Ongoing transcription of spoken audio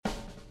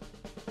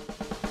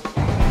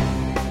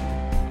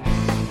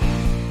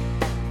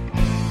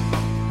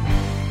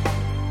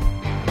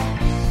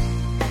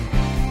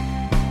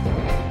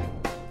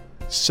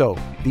So,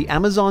 the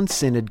Amazon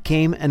Synod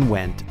came and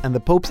went, and the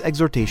Pope's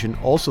exhortation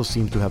also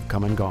seems to have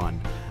come and gone.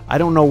 I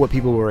don't know what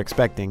people were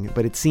expecting,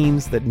 but it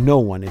seems that no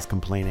one is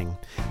complaining.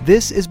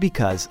 This is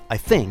because, I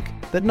think,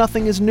 that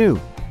nothing is new.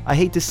 I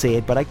hate to say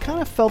it, but I kind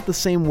of felt the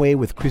same way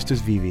with Christus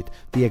Vivit,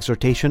 the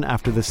exhortation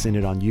after the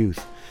Synod on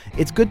Youth.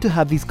 It's good to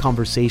have these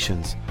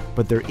conversations,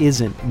 but there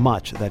isn't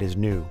much that is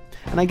new.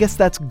 And I guess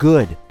that's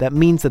good. That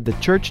means that the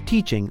church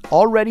teaching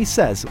already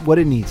says what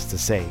it needs to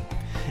say.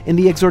 In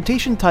the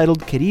exhortation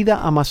titled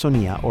Querida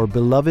Amazonia, or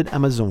Beloved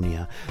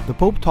Amazonia, the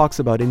Pope talks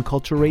about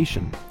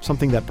enculturation,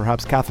 something that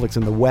perhaps Catholics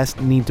in the West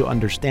need to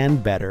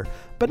understand better,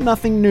 but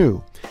nothing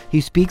new.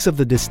 He speaks of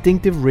the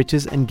distinctive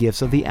riches and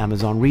gifts of the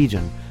Amazon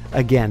region.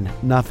 Again,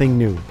 nothing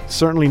new.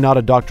 Certainly not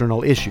a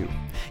doctrinal issue.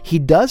 He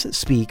does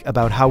speak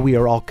about how we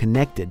are all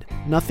connected.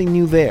 Nothing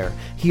new there.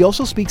 He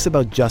also speaks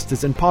about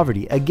justice and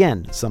poverty.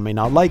 Again, some may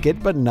not like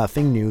it, but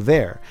nothing new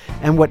there.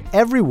 And what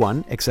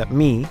everyone, except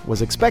me,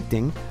 was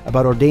expecting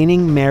about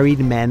ordaining married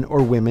men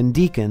or women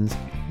deacons,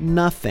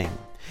 nothing.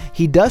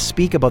 He does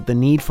speak about the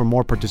need for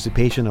more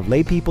participation of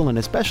lay people and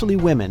especially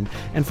women,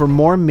 and for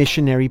more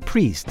missionary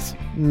priests.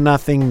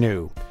 Nothing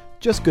new.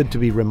 Just good to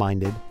be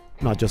reminded,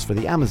 not just for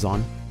the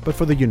Amazon, but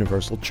for the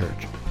universal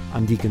church.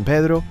 I'm Deacon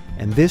Pedro,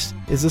 and this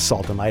is the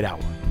Salt and Light Hour.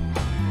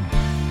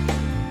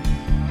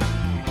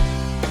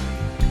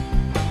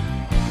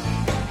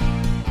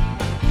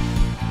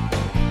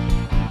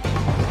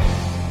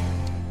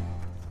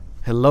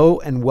 Hello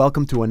and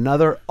welcome to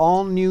another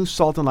all-new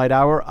Salt and Light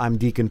Hour. I'm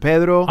Deacon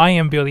Pedro. I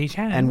am Billy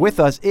Chan. And with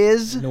us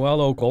is... Noel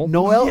Okol.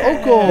 Noel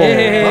Okol.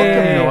 Yay.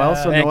 Welcome, Noel.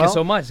 Thank you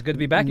so much. It's good to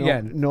be back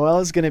again. Noel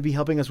is going to be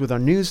helping us with our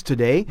news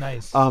today.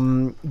 Nice.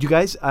 You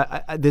guys,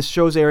 this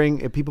show's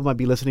airing. People might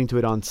be listening to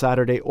it on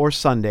Saturday or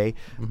Sunday.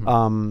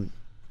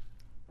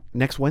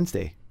 Next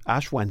Wednesday.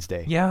 Ash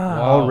Wednesday. Yeah.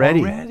 Wow.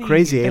 Already.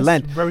 Crazy. That's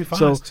Lent. very fast.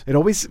 So it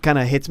always kind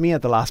of hits me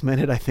at the last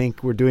minute. I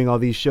think we're doing all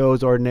these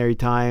shows, ordinary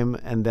time,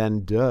 and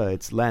then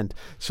it's Lent.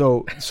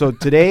 So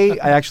today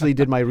I actually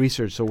did my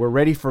research. So we're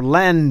ready for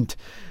Lent,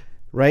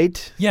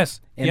 right?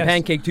 Yes. And yes.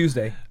 Pancake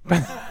Tuesday.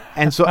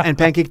 And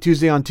Pancake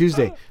Tuesday on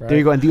Tuesday. Right. There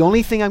you go. And the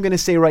only thing I'm going to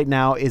say right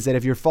now is that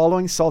if you're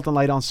following Salt and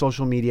Light on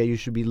social media, you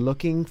should be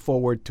looking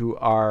forward to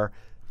our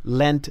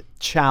Lent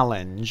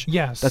challenge.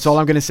 Yes. That's all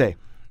I'm going to say.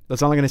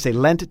 That's all I'm going to say.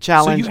 Lent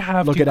challenge. So you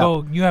have look to it go.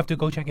 up. You have to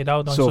go check it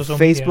out on so social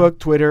Facebook, media.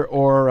 Twitter,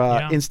 or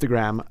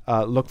Instagram.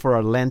 Look for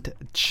our Lent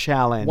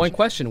challenge. One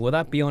question: will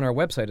that be on our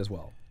website as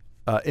well?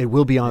 It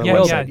will be on our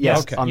website.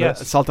 Yes, okay. On the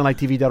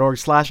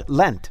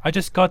saltandlighttv.org/Lent. I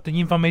just got the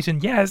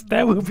information. Yes,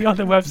 that will be on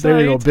the website. There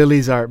you go.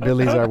 Billy's our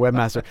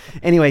webmaster.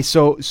 Anyway,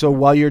 so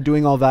while you're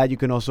doing all that, you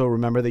can also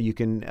remember that you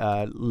can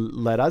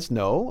let us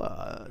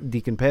know.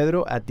 Deacon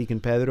Pedro at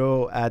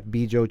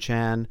Bijo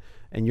Chan.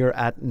 And you're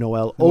at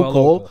Noel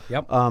Okol.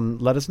 Yep.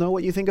 Let us know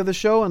what you think of the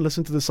show and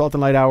listen to the Salt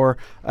and Light Hour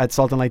at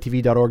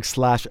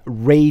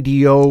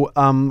saltandlighttv.org/radio.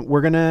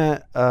 We're going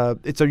to,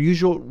 it's our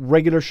usual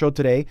regular show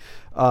today.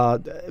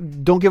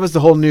 Don't give us the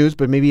whole news,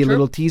 but maybe a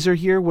little teaser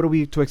here. What are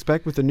we to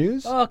expect with the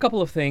news? A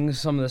couple of things.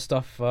 Some of the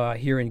stuff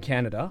here in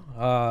Canada.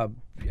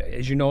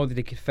 As you know,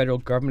 the federal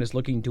government is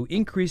looking to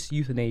increase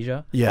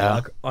euthanasia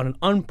on an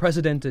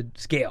unprecedented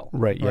scale.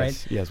 Right.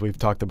 Yes, we've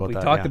talked about that.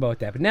 We talked about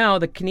that. But now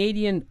the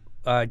Canadian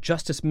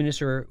Justice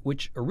Minister,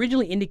 which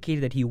originally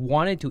indicated that he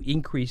wanted to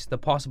increase the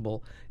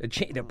possible, the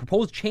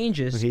proposed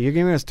changes. Okay, you're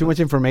giving us too much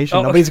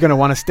information. Nobody's going to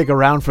want to stick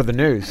around for the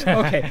news.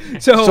 Okay,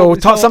 so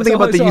talk something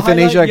about the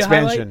euthanasia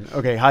expansion.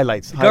 Okay,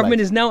 highlights.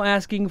 Government is now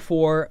asking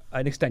for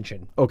an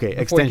extension. Okay,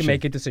 before you can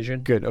make a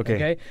decision. Good.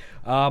 Okay.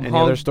 Any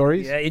other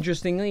stories?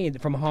 Interestingly,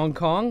 from Hong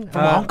Kong.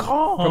 From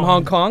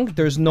Hong Kong,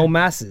 there's no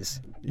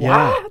masses.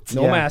 What?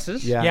 No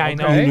masses. Yeah, I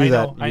know. You knew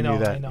that. I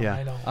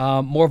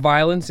know. More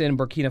violence in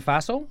Burkina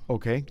Faso.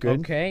 Okay,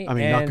 good. Okay. I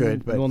mean, not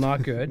good. But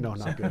not good. No,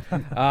 not good.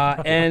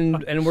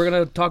 And we're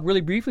going to talk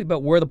really briefly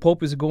about where the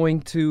Pope is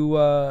going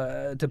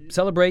to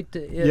celebrate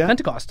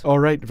Pentecost. All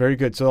right, very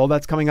good. So all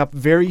that's coming up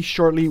very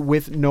shortly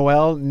with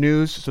Noel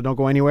News, so don't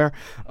go anywhere.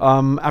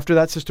 After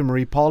that, Sister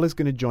Marie Paul is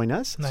going to join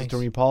us. Nice. Sister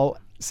Marie Paul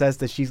says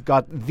that she's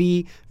got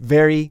the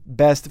very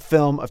best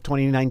film of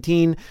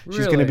 2019. Really?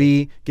 She's going to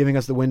be giving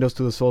us the windows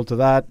to the soul to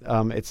that.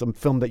 It's a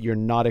film that you're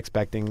not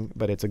expecting,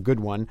 but it's a good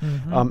one.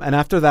 Mm-hmm. And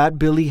after that,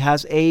 Billy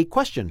has a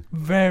question.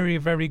 Very,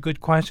 very good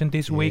question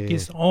this week.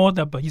 It's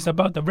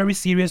about the very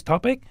serious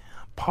topic,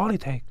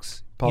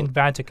 politics in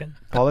Vatican.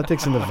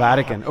 Politics in the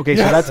Vatican. Okay,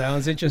 so that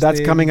sounds interesting. That's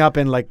coming up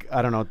in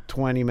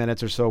 20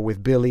 minutes or so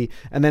with Billy.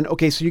 And then,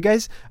 okay, so you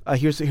guys,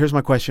 here's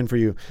my question for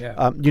you.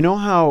 Yeah. You know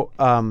how...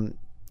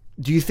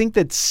 do you think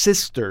that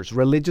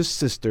religious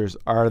sisters,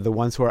 are the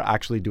ones who are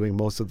actually doing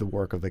most of the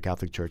work of the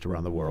Catholic Church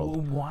around the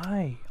world?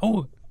 Why?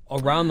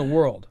 Around the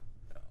world.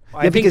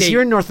 Yeah, because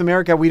here in North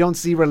America, we don't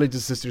see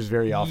religious sisters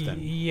very often.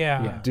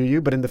 Yeah. Do you?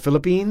 But in the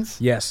Philippines?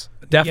 Yes,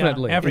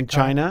 definitely. Yeah, Africa, in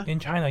China? In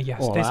China, yes.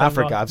 Oh, There's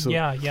Africa, a lot.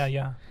 absolutely.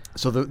 Yeah.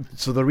 So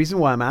the reason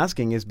why I'm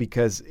asking is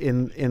because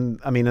in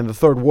the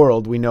third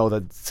world, we know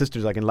that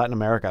sisters, like in Latin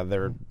America,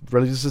 there are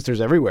religious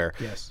sisters everywhere,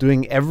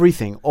 doing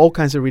everything, all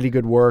kinds of really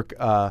good work,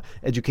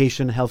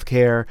 education,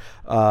 healthcare,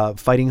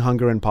 fighting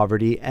hunger and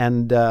poverty.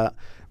 And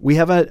we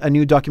have a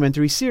new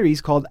documentary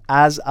series called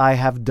As I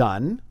Have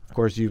Done. Of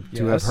course, you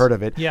two have heard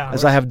of it. Yeah.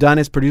 As I Have Done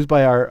is produced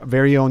by our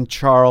very own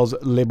Charles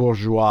Le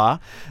Bourgeois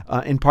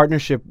in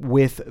partnership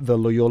with the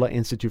Loyola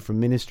Institute for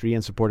Ministry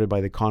and supported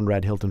by the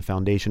Conrad Hilton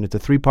Foundation. It's a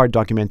 3-part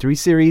documentary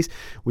series.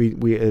 We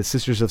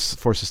Sisters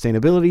for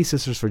Sustainability,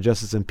 Sisters for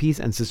Justice and Peace,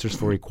 and Sisters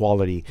for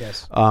Equality.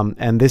 Yes.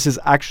 And this is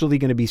actually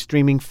going to be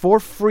streaming for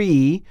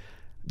free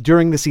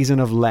during the season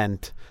of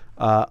Lent.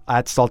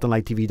 At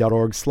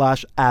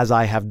saltandlighttv.org/as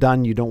I have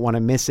done. You don't want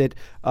to miss it.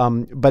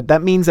 But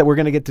that means that we're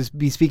going to get to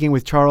be speaking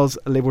with Charles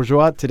Le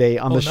Bourgeois today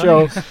on the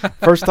show.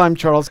 First time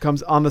Charles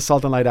comes on the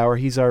Salt and Light Hour.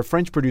 He's our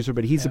French producer,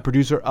 but he's the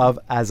producer of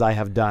As I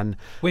Have Done.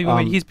 Wait.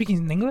 He's speaking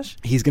in English?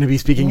 He's going to be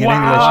speaking in English.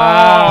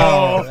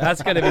 Wow.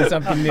 That's going to be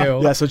something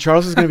new. Yeah, so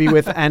Charles is going to be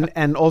with,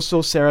 and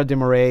also Sarah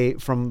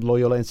Desmarais from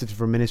Loyola Institute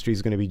for Ministry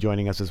is going to be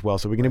joining us as well.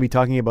 So we're going to be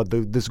talking about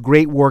this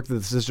great work that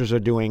the sisters are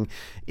doing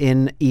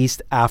in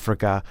East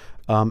Africa.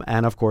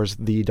 And of course,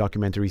 the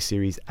documentary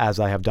series As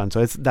I Have Done.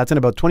 So that's in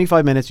about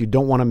 25 minutes. You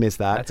don't want to miss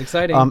that. That's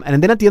exciting.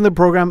 And then at the end of the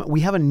program, we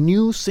have a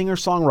new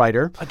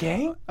singer-songwriter.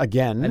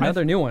 Again?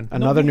 Another new one.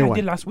 Another new one.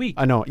 I did last week.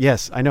 I know.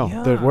 Yes, I know.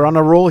 Yeah. We're on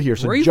a roll here.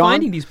 So where are you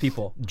finding these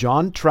people?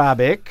 John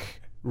Trabick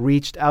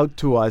reached out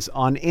to us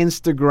on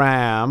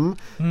Instagram.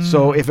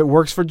 So if it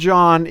works for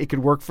John, it could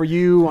work for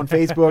you on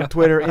Facebook,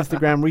 Twitter,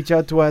 Instagram. Reach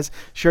out to us.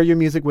 Share your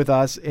music with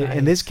us. Nice.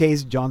 In this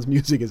case, John's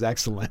music is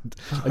excellent.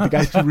 Like, the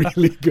guy's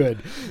really good.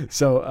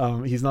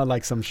 So he's not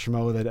like some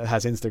schmo that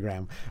has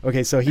Instagram.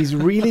 Okay, so he's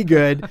really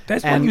good.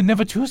 That's why you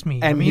never choose me.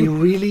 And we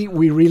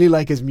really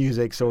like his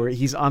music. So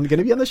he's going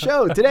to be on the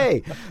show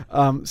today.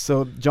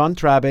 So John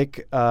Trabick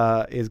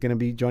is going to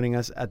be joining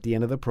us at the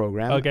end of the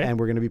program. Okay. And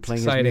we're going to be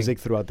playing his music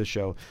throughout the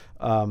show.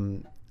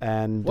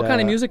 And what kind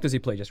of music does he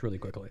play? Just really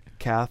quickly.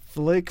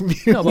 Catholic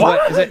music. No,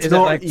 but is it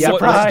like yeah,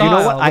 what you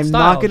know what? style? I'm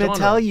not going to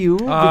tell you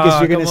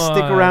because you're going to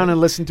stick around and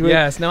listen to it.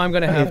 Yes, now I'm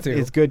going to have to.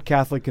 It's good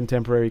Catholic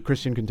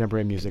Christian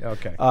contemporary music.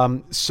 Okay.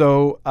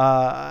 So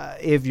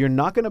if you're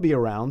not going to be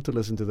around to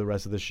listen to the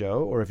rest of the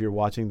show, or if you're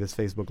watching this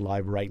Facebook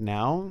Live right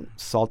now,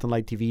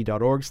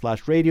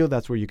 saltandlighttv.org/radio.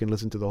 That's where you can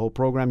listen to the whole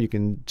program. You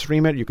can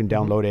stream it. You can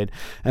download it.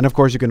 And of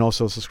course, you can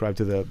also subscribe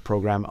to the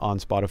program on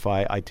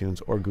Spotify,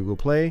 iTunes, or Google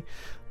Play.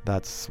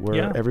 That's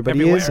where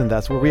everybody is, and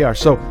that's where we are.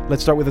 So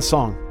let's start with a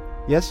song.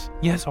 Yes?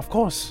 Yes, of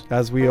course.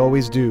 As we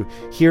always do.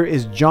 Here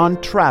is John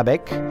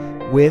Trabick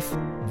with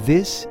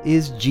This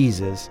Is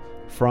Jesus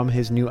from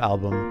his new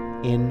album,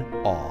 In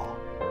Awe.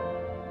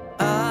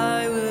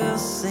 I will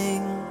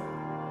sing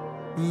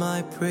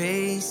my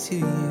praise to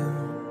you.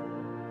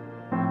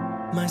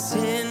 My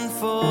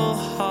sinful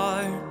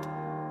heart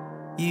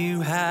you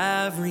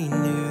have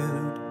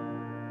renewed.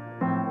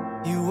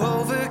 You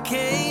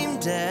overcame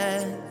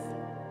death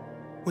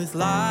with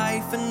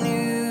life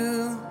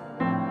anew,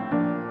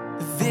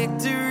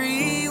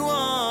 victory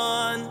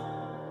won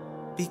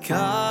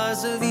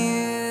because of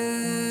you.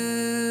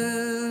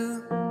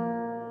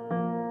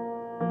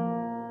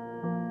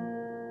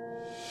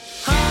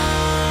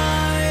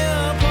 High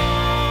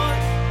upon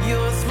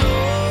your throne,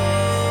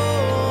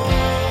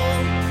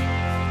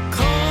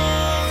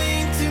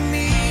 calling to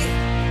me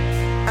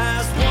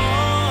as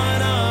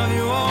one of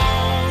your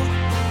own.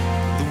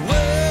 The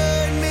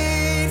Word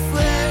made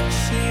flesh,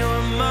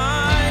 you're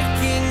my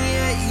King,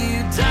 yet you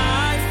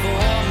died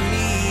for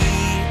me.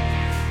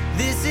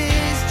 This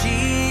is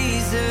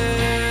Jesus.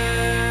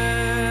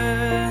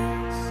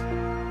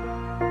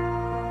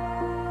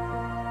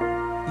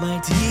 My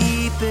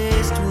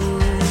deepest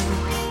wounds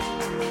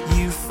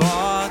you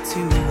fought to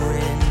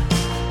win.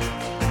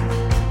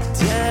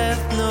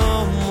 Death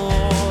no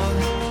more,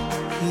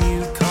 you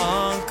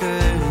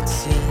conquered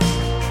sin.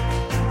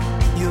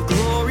 Your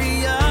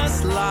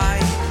glorious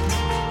light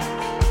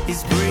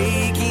is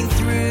breaking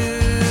through.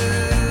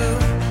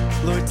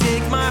 Lord,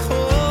 take my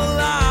whole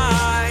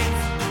life,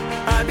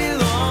 I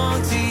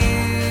belong to you.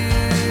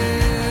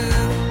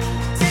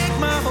 Take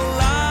my whole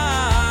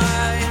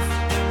life,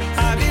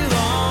 I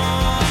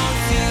belong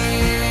to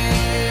you.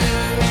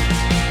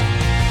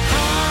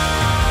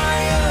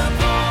 High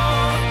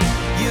upon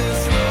your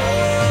throne,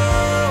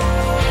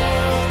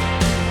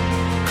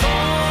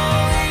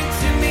 calling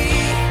to me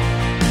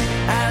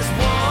as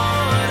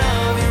one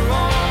of your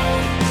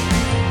own.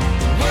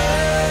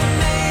 Word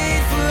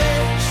made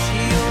flesh,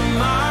 you're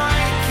my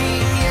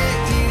King, yet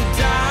you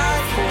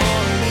died for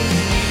me.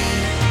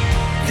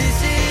 This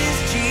is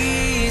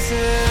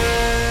Jesus.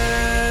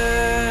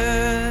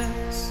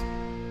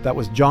 That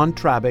was John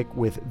Trabick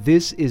with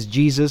This Is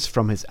Jesus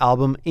from his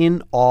album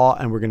In Awe.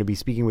 And we're going to be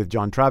speaking with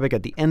John Trabick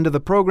at the end of the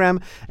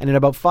program. And in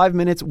about 5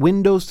 minutes,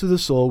 Windows to the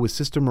Soul with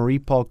Sister Marie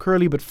Paul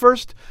Curley. But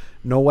first,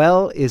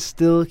 Noel is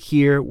still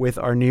here with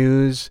our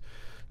news.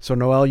 So,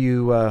 Noel,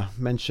 you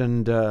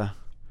mentioned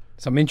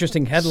Some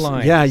interesting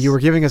headlines. Yeah, you were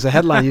giving us a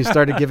headline. You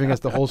started giving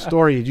us the whole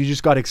story. You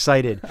just got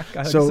excited.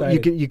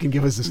 excited. You can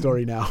give us the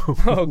story now.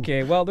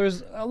 Okay, well,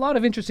 there's a lot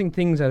of interesting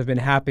things that have been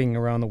happening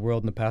around the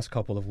world in the past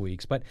couple of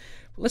weeks. But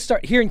let's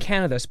start here in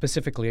Canada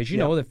specifically. As you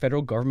know, the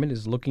federal government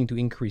is looking to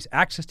increase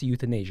access to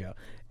euthanasia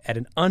at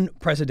an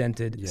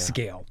unprecedented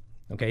scale.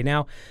 Okay,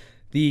 now,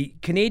 the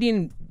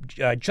Canadian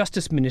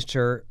Justice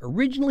Minister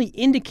originally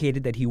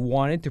indicated that he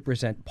wanted to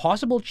present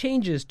possible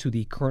changes to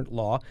the current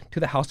law to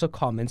the House of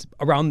Commons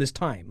around this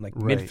time, like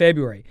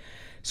mid-February,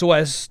 so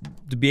as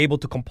to be able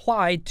to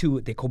comply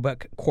to the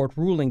Quebec court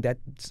ruling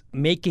that's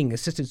making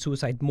assisted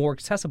suicide more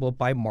accessible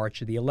by March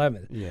the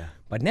 11th. Yeah.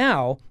 But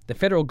now, the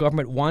federal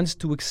government wants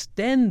to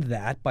extend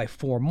that by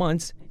 4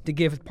 months to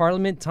give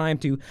Parliament time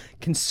to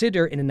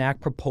consider and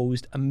enact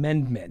proposed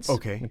amendments.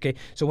 Okay.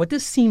 So what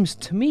this seems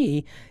to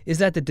me is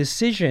that the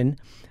decision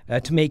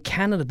to make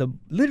Canada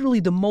literally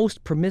the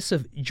most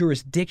permissive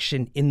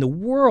jurisdiction in the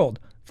world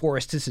for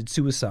assisted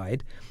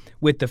suicide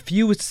with the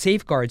fewest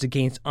safeguards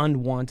against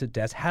unwanted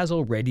deaths has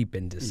already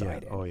been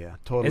decided. Yeah. Oh, yeah,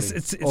 totally.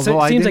 It seems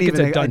like it's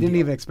a done I didn't deal.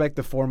 even expect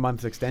the 4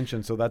 month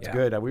extension, so that's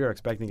good. We were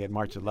expecting it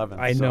March 11th.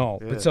 I know,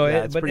 it's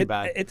but pretty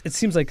bad. It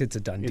seems like it's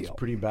a done deal. It's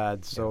pretty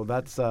bad. So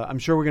that's. I'm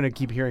sure we're going to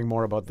keep hearing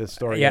more about this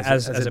story.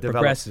 As it develops.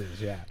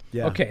 progresses.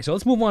 Yeah. Okay, so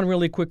let's move on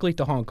really quickly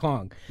to Hong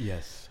Kong.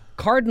 Yes.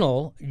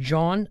 Cardinal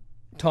John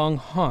Tong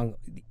Hung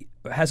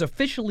has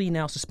officially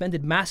now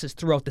suspended masses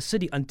throughout the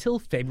city until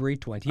February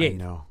 28th. I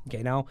know.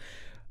 Okay, now,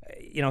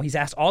 he's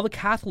asked all the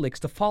Catholics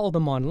to follow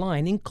them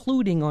online,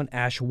 including on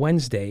Ash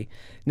Wednesday.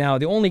 Now,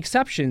 the only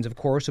exceptions, of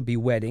course, would be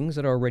weddings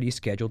that are already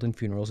scheduled and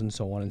funerals and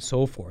so on and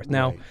so forth.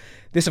 Now,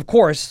 this, of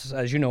course,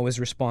 as you know, is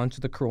response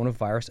to the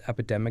coronavirus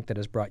epidemic that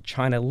has brought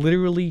China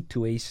literally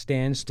to a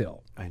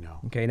standstill. I know.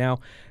 Okay, now,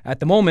 at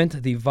the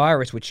moment, the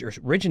virus, which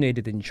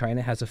originated in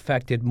China, has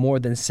affected more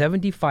than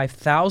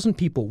 75,000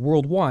 people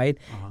worldwide,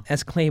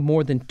 has claimed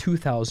more than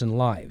 2,000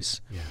 lives.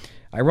 Yeah.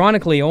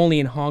 Ironically, only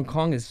in Hong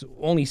Kong is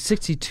only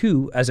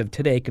 62, as of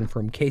today,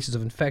 confirmed cases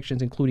of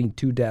infections, including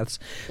 2 deaths.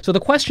 So the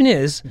question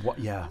is,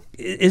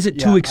 is it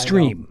too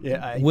extreme?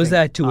 Was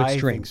that too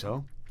extreme? I think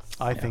so.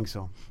 I think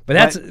so. But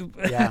that's...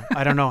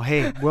 I don't know.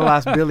 Hey, we'll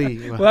ask Billy.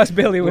 We'll ask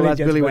Billy when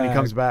he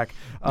comes back.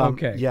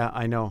 Okay. Yeah,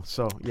 I know.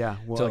 So,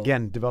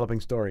 again,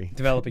 developing story.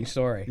 Developing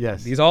story.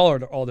 Yes. These all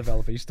are all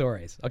developing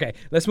stories. Okay,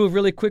 let's move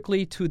really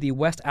quickly to the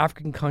West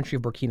African country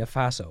of Burkina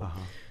Faso.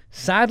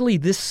 Sadly,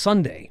 this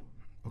Sunday...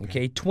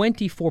 Okay,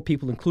 24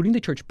 people, including the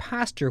church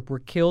pastor, were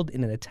killed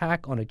in an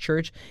attack on a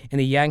church in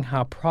the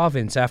Yangha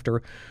province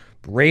after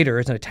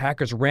raiders and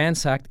attackers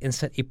ransacked and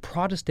set a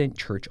Protestant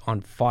church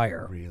on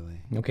fire. Really?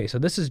 Okay, so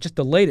this is just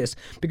the latest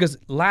because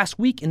last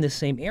week in the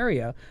same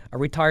area, a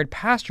retired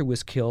pastor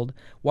was killed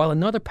while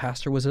another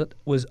pastor was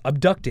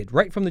abducted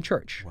right from the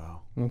church. Wow.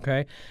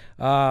 Okay.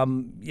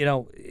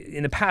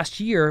 In the past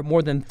year,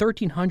 more than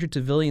 1,300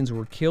 civilians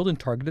were killed in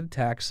targeted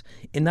attacks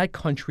in that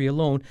country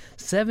alone,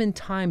 7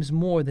 times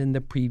more than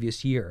the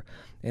previous year.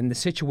 And the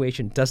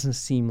situation doesn't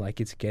seem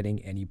like it's getting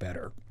any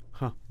better.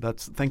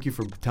 Thank you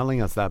for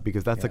telling us that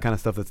because that's the kind of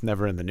stuff that's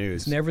never in the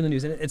news. It's never in the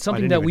news, and it's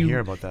something I didn't even hear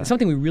about that. It's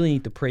something we really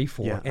need to pray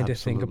for and to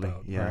think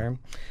about. Yeah. Right?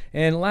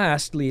 And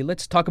lastly,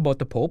 let's talk about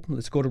the Pope.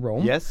 Let's go to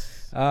Rome.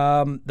 Yes.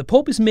 The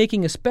Pope is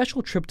making a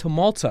special trip to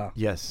Malta.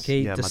 Yes.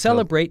 To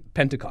celebrate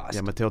Pentecost.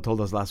 Yeah, Mateo told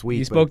us last week.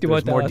 He spoke about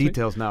that. There's more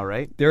details now,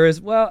 right? There is,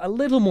 a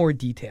little more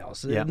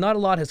details. Yeah. Not a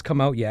lot has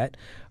come out yet.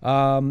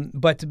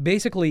 But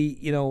basically,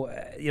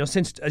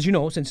 since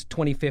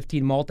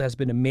 2015, Malta has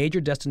been a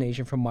major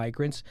destination for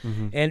migrants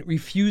and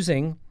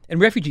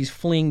refugees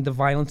fleeing the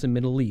violence in the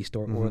Middle East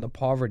or the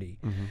poverty.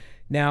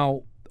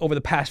 Now, over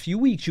the past few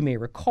weeks, you may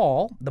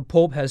recall, the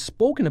Pope has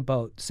spoken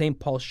about St.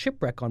 Paul's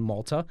shipwreck on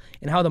Malta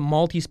and how the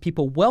Maltese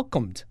people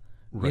welcomed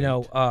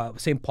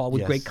St. Paul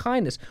with great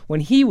kindness when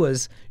he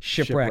was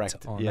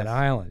shipwrecked on that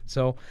island.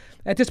 So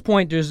at this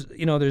point,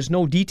 there's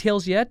no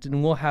details yet,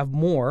 and we'll have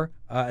more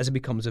as it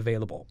becomes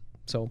available.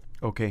 So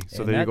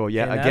there you go.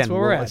 Yeah, again,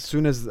 as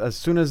soon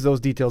as those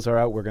details are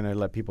out, we're going to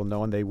let people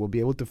know, and they will be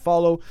able to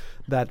follow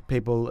that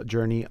papal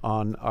journey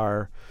on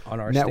our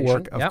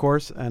network, station. Of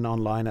course, and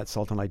online at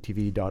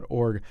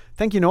saltandlighttv.org.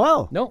 Thank you,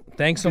 Noel. No,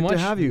 thanks so much. Good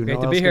to have you. Great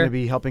Noel's to be here. going to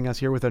be helping us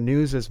here with our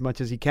news as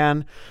much as he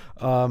can.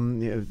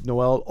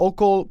 Noel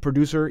Okol,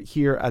 producer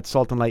here at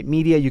Salt and Light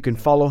Media. You can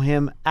follow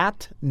him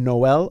at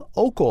Noel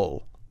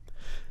Okol.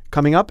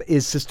 Coming up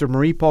is Sister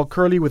Marie Paul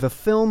Curley with a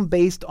film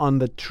based on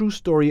the true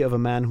story of a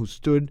man who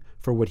stood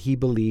for what he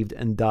believed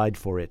and died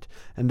for it.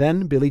 And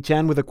then Billy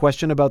Chan with a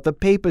question about the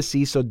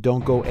papacy, so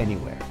don't go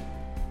anywhere.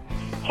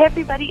 Hey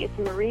everybody, it's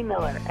Marie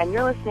Miller, and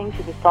you're listening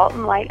to the Salt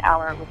and Light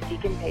Hour with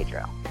Deacon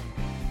Pedro.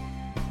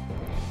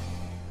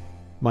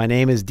 My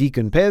name is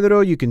Deacon Pedro.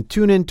 You can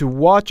tune in to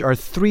watch our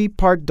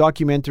 3-part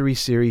documentary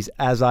series,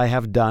 As I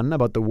Have Done,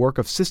 about the work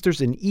of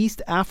sisters in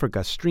East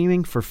Africa,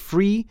 streaming for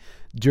free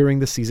during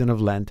the season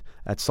of Lent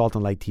at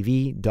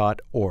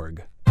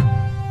saltandlighttv.org.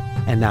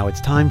 And now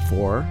it's time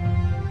for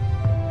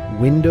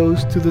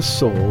Windows to the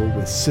Soul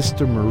with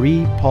Sister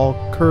Marie Paul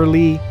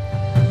Curley.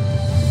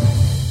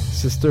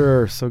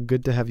 Sister, so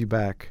good to have you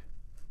back.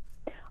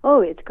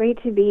 Oh, it's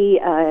great to be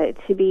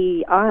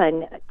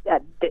on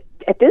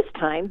at this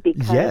time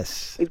because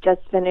Yes. we've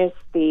just finished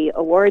the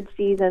award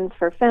seasons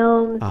for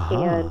films.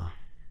 And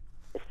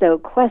so,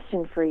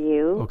 question for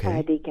you,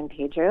 Okay. Deacon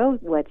Pedro,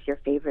 what's your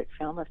favorite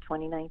film of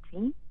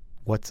 2019?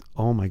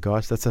 Oh my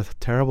gosh, that's a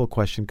terrible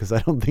question because I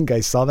don't think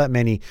I saw that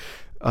many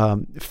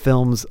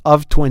films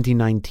of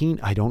 2019.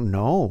 I don't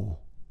know.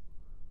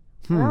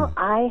 Well,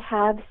 I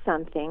have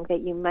something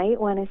that you might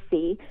want to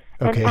see.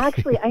 Okay. And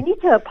actually, I need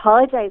to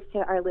apologize to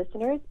our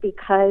listeners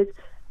because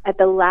at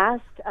the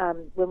last,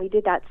 when we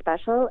did that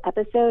special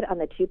episode on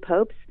the two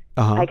popes,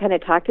 I kind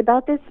of talked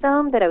about this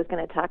film that I was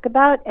going to talk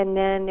about, and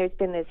then there's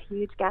been this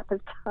huge gap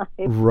of time.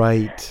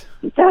 Right.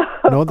 So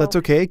No, that's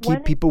okay.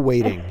 Keep people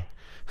waiting.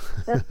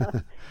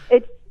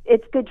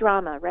 It's good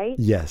drama, right?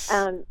 Yes.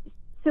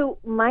 So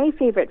my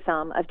favorite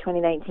film of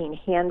 2019,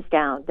 hands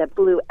down, that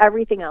blew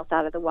everything else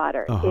out of the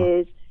water,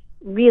 is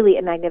really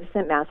a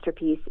magnificent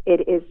masterpiece.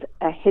 It is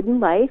A Hidden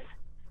Life,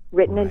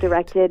 written and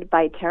directed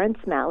by Terrence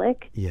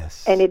Malick.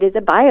 Yes. And it is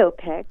a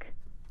biopic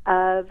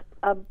of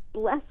a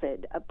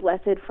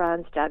blessed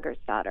Franz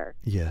Jagersdottir.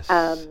 Yes.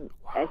 A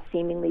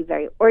seemingly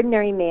very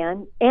ordinary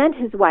man, and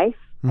his wife,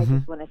 I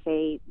just want to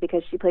say,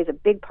 because she plays a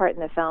big part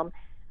in the film,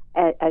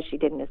 as she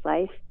did in his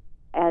life,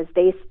 as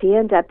they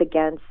stand up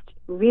against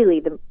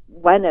really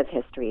one of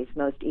history's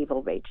most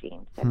evil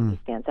regimes. And he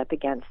stands up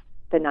against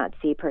the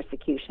Nazi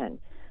persecution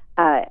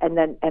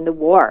and the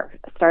war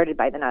started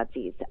by the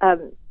Nazis.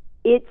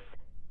 It's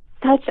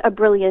such a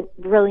brilliant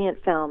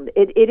film.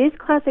 It is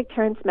classic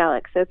Terrence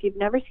Malick. So if you've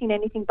never seen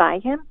anything by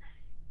him,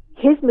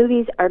 his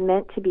movies are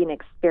meant to be an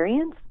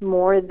experience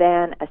more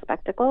than a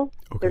spectacle.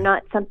 Okay. They're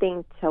not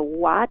something to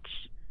watch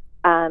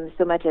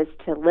so much as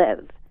to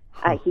live.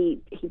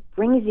 He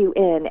brings you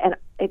in, and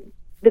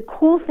the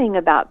cool thing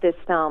about this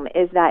film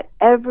is that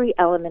every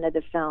element of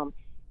the film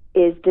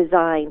is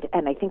designed,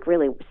 and I think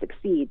really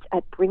succeeds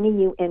at bringing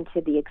you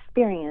into the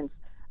experience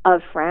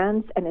of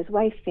Franz and his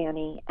wife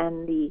Fanny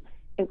and the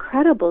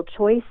incredible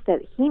choice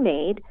that he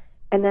made,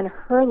 and then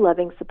her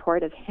loving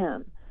support of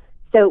him.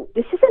 So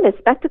this isn't a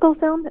spectacle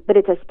film, but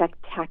it's a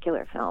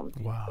spectacular film.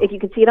 Wow. If you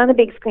can see it on the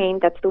big screen,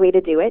 that's the way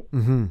to do it.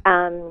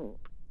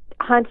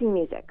 Haunting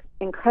music,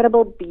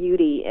 incredible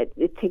beauty.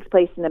 It takes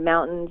place in the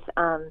mountains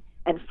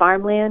and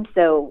farmland.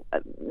 So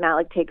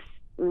Malick takes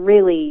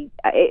really,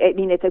 I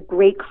mean, it's a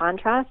great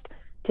contrast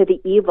to the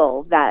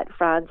evil that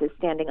Franz is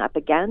standing up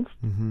against.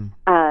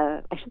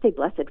 I should say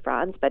blessed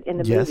Franz, but in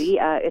the movie,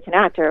 it's an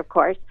actor, of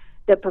course.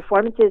 The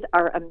performances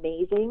are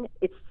amazing.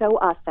 It's so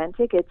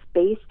authentic. It's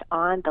based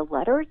on the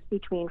letters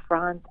between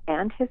Franz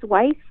and his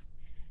wife.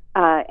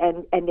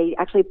 And they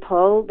actually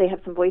they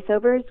have some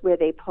voiceovers where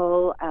they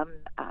pull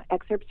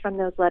excerpts from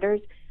those letters.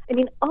 I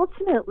mean,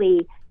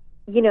 ultimately,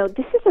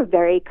 this is a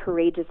very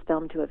courageous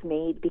film to have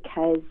made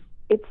because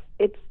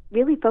it's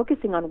really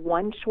focusing on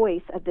one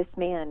choice of this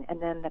man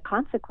and then the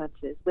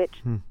consequences, which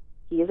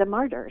he is a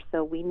martyr.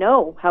 So we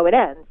know how it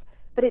ends,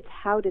 but it's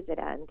how does it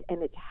end?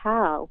 And it's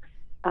how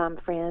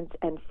Franz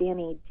and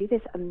Fanny do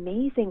this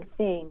amazing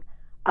thing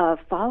of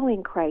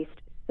following Christ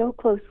so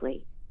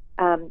closely.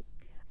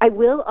 I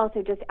will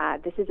also just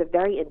add, this is a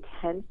very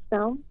intense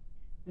film,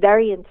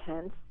 very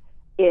intense.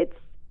 It's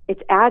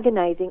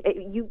agonizing.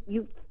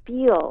 You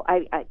feel,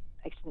 I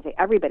shouldn't say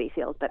everybody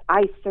feels, but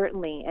I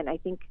certainly, and I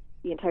think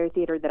the entire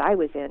theater that I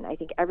was in, I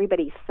think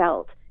everybody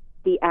felt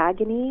the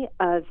agony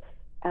of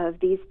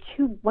these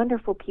two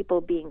wonderful people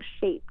being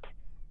shaped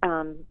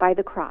by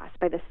the cross,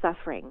 by the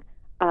suffering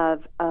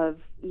of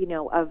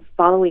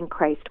following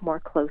Christ more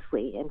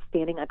closely and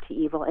standing up to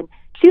evil and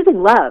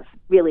choosing love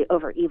really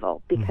over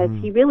evil, because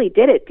he really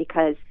did it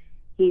because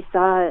he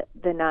saw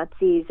the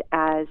Nazis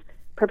as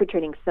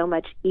perpetrating so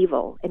much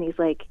evil, and he's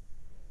like,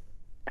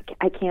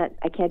 I can't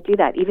do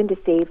that. Even to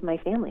save my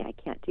family, I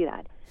can't do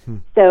that.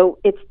 So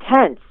it's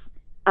tense,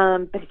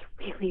 but it's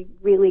really,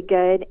 really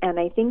good, and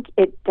I think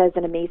it does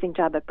an amazing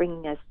job of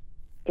bringing us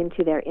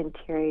into their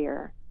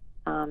interior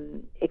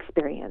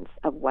experience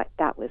of what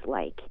that was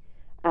like.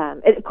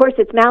 And of course,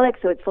 it's Malick,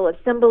 so it's full of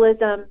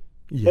symbolism.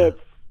 Yeah.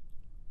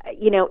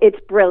 It's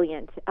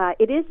brilliant.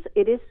 It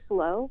is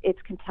slow.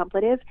 It's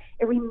contemplative.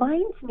 It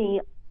reminds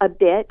me a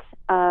bit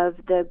of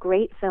the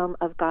great film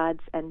of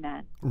Gods and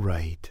Men.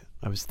 Right.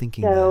 I was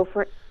thinking So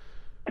that.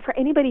 for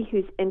anybody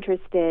who's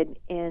interested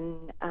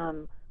in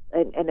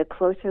a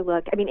closer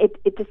look, I mean,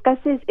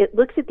 it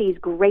looks at these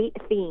great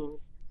themes,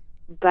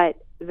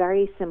 but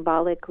very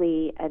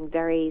symbolically and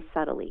very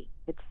subtly.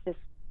 It's just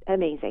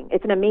amazing.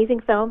 It's an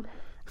amazing film.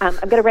 I'm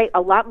going to write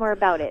a lot more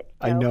about it.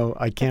 So. I know.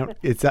 I can't.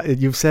 It's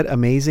you've said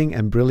amazing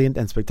and brilliant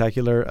and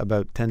spectacular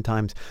about 10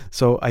 times.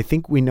 So I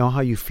think we know how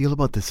you feel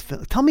about this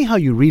film. Tell me how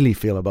you really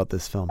feel about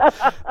this film.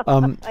 I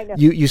know.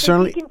 You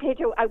certainly.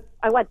 Pedro,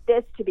 I want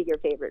this to be your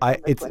favorite.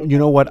 Film You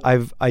know what?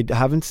 I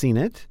haven't seen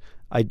it.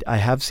 I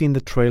have seen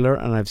the trailer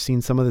and I've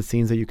seen some of the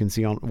scenes that you can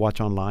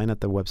watch online at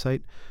the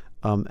website.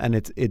 And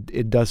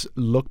it does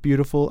look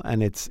beautiful,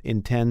 and it's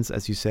intense,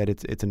 as you said.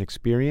 It's an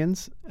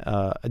experience.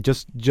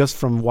 Just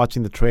from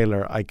watching the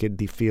trailer, I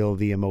could feel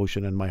the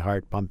emotion and my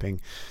heart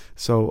pumping.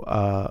 So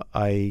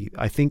I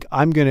think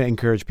I'm going to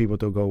encourage people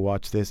to go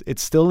watch this.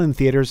 It's still in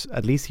theaters,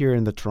 at least here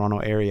in the Toronto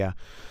area.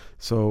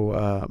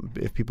 So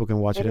if people can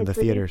watch it in the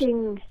theaters.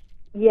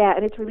 Yeah,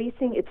 and it's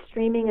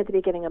streaming at the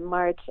beginning of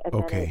March, and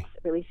then Okay.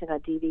 it's releasing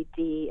on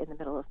DVD in the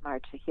middle of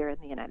March here in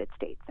the United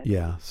States.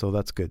 Yeah, so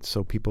that's good.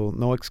 So people,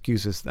 no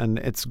excuses. And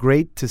it's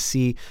great to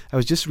see. I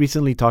was just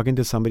recently talking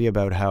to somebody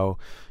about how,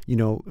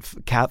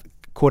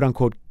 quote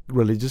unquote,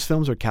 religious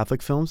films or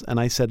Catholic films. And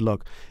I said,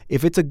 look,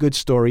 if it's a good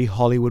story,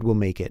 Hollywood will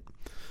make it.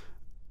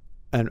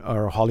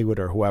 Or Hollywood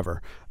or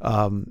whoever.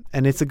 And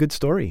it's a good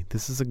story.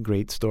 This is a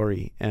great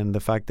story. And the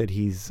fact that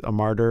he's a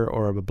martyr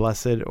or a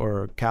blessed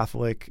or a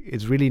Catholic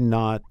is really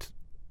not,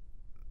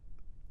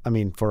 I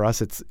mean, for us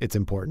it's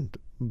important,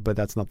 but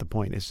that's not the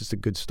point. It's just a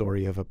good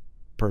story of a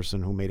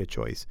person who made a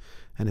choice,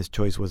 and his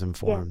choice was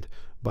informed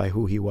by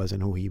who he was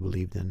and who he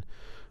believed in.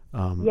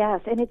 Yes,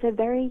 and it's a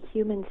very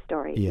human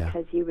story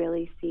because you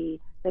really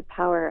see the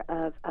power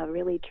of a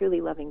really truly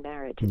loving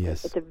marriage.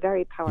 It's a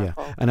very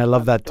powerful and I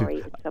love that story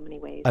too. in so many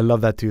ways. I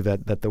love that too.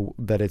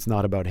 That it's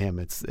not about him.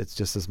 It's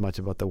just as much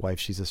about the wife.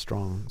 She's a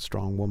strong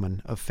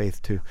woman of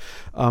faith too.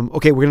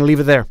 Okay, we're gonna leave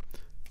it there.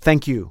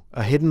 Thank you.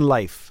 A Hidden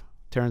Life,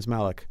 Terrence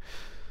Malick.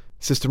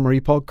 Sister Marie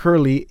Paul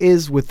Curley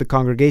is with the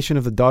Congregation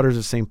of the Daughters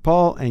of St.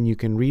 Paul, and you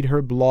can read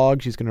her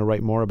blog. She's going to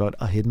write more about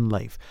A Hidden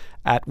Life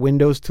at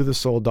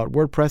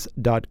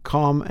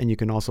windowstothesoul.wordpress.com, and you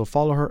can also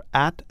follow her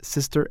at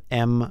Sister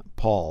M.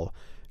 Paul.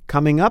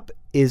 Coming up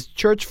is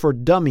Church for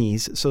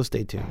Dummies, so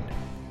stay tuned.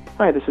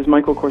 Hi, this is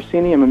Michael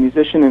Corsini. I'm a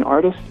musician and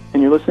artist,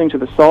 and you're listening to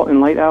the Salt and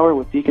Light Hour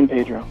with Deacon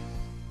Pedro.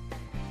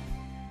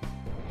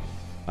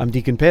 I'm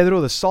Deacon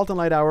Pedro. The Salt and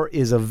Light Hour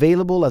is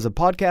available as a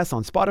podcast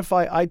on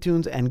Spotify,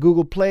 iTunes, and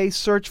Google Play.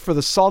 Search for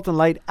the Salt and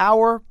Light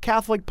Hour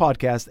Catholic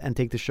Podcast and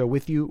take the show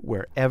with you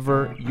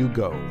wherever you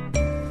go.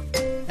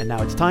 And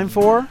now it's time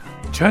for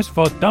Church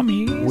for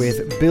Dummies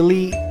with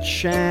Billy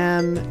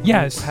Chan.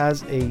 Yes. Who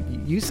has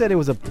you said it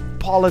was a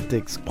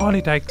politics.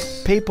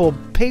 Papal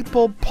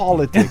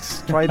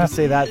politics. Try to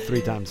say that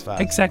 3 times fast.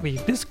 Exactly.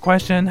 This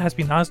question has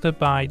been answered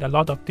by a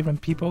lot of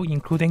different people,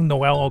 including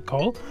Noel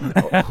Oko,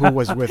 who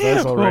was with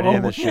us already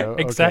in the show.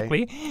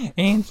 Exactly. Okay.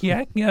 And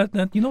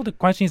the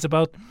question is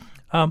about,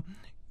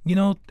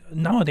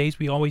 nowadays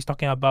we're always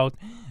talking about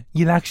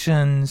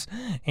elections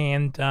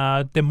and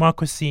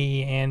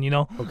democracy and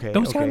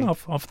those kind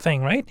of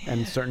thing, right?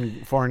 And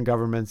certain foreign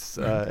governments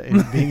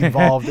being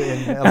involved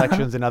in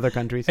elections in other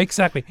countries.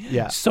 Exactly.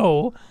 Yeah.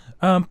 So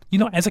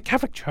as a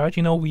Catholic Church,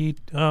 we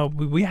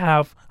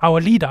have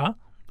our leader.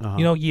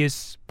 He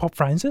is Pope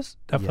Francis,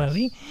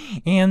 definitely.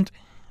 Yes. And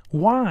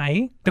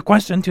why the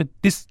question to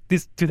this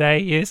today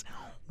is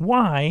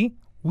why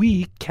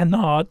we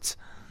cannot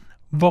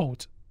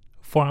vote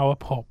for our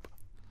Pope.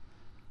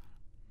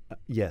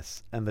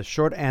 Yes, and the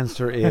short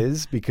answer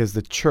is because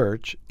the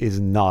church is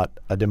not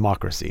a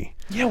democracy.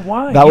 Yeah,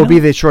 why? That would be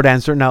the short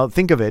answer. Now,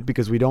 think of it,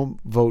 because we don't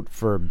vote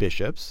for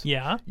bishops.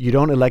 Yeah. You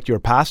don't elect your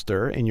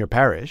pastor in your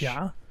parish.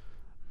 Yeah.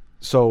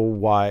 So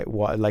why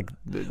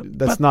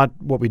that's not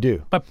what we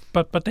do. But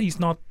that is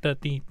not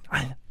this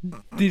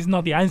is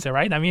not the answer,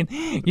 right? I mean,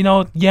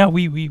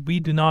 we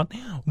do not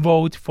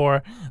vote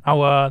for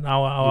our you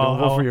don't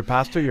vote for your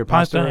pastor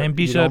and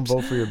bishops. You don't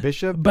vote for your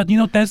bishop. But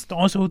that's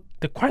also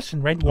the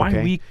question, right?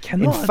 Why we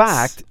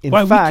cannot? In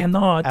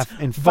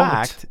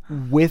fact,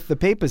 with the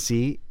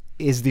papacy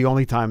is the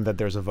only time that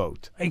there's a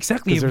vote.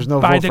 Exactly. Because there's no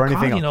vote for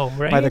anything else.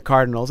 Right? By the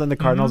cardinals, and the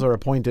cardinals are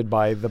appointed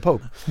by the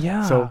Pope.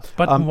 Yeah. So,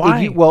 but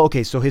why?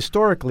 So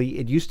historically,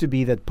 it used to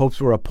be that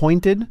popes were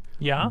appointed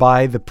yeah.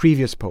 by the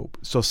previous pope.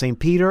 So St.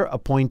 Peter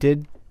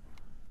appointed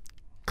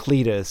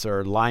Cletus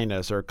or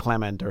Linus or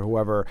Clement or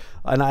whoever.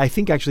 And I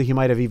think actually he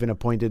might have even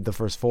appointed the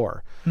first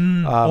four.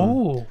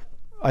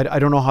 I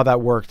don't know how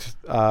that worked.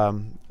 But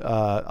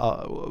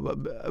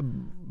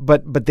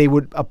they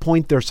would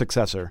appoint their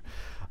successor.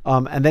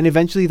 And then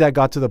eventually that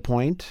got to the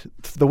point,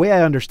 the way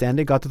I understand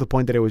it, got to the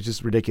point that it was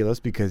just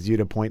ridiculous because you'd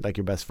appoint like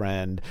your best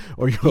friend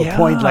or you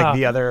appoint like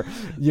the other,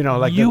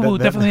 like you will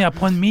definitely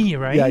appoint me,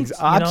 right? Yeah,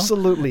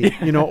 absolutely.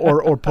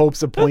 Or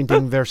popes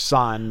appointing their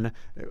son,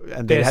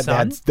 and they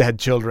had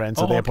children,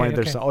 so they appointed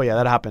their son. Oh yeah,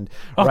 that happened,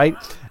 right?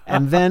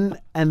 And then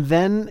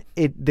when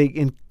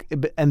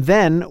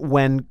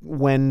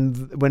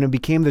it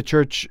became the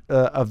Church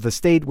of the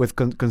State with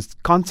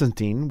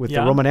Constantine, with the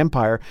Roman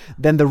Empire,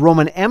 then the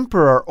Roman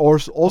Emperor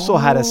also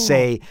had a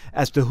say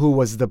as to who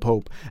was the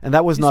Pope, and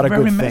that was not a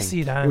good thing.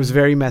 Messy, then. It was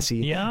very messy.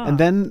 Yeah. And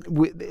then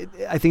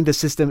I think the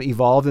system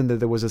evolved, and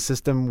there was a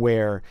system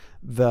where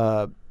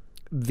the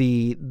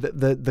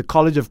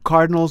College of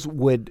Cardinals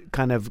would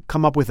kind of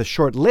come up with a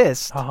short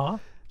list. Uh-huh.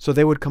 So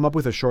they would come up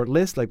with a short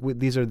list, like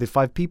these are the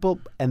 5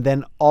 people, and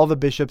then all the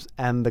bishops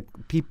and the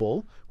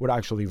people would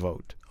actually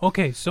vote.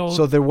 Okay,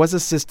 so there was a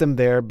system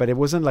there, but it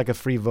wasn't like a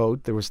free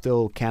vote. There were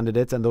still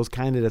candidates, and those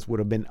candidates would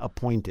have been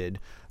appointed.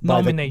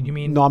 Nominated, you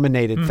mean?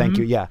 Nominated, thank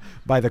you,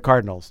 by the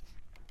cardinals.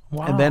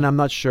 Wow. And then I'm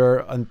not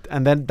sure, and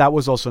then that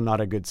was also not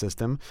a good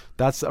system.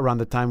 That's around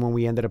the time when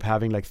we ended up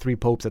having like 3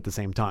 popes at the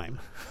same time,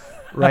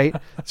 right?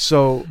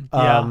 So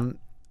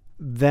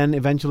then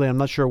eventually, I'm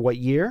not sure what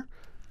year,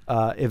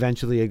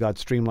 eventually it got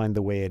streamlined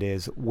the way it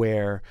is,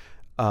 where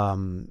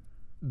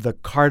the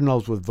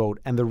cardinals would vote.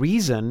 And the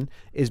reason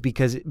is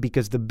because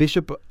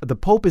the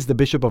pope is the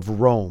bishop of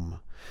Rome.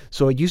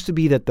 So it used to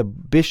be that the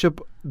bishops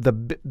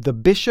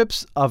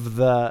of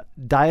the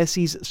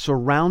diocese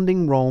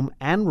surrounding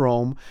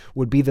Rome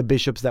would be the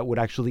bishops that would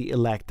actually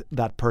elect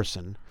that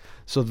person.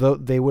 So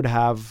they would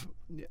have,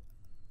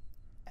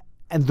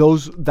 and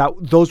those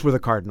were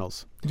the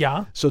cardinals.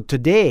 Yeah. So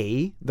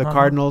today, the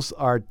cardinals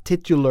are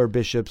titular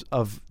bishops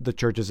of the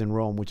churches in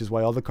Rome, which is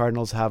why all the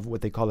cardinals have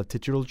what they call a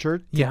titular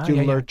church.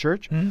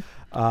 Church.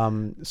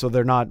 Mm-hmm. So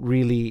they're not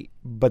really,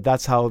 but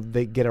that's how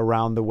they get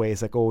around the way.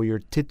 It's like, oh, you're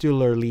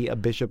titularly a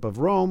bishop of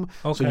Rome,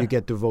 so you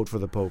get to vote for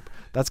the Pope.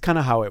 That's kind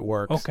of how it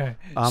works. Okay.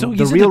 So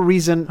the real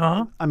reason,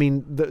 I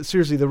mean,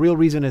 seriously, the real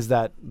reason is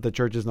that the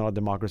church is not a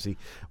democracy.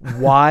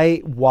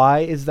 Why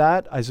is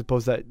that? I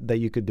suppose that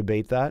you could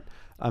debate that.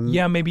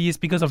 Maybe it's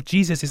because of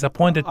Jesus is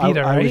appointed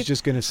leader, right? I was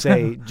just going to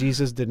say,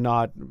 Jesus did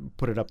not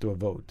put it up to a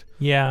vote.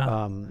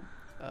 Yeah.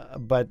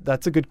 But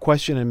that's a good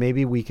question, and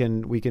maybe we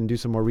can do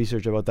some more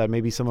research about that.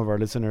 Maybe some of our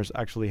listeners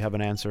actually have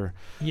an answer.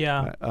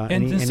 Yeah.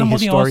 Any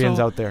historians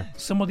out there?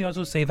 Somebody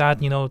also say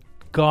that,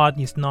 God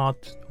is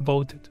not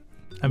voted.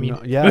 I mean,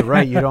 no, yeah,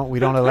 right. We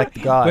don't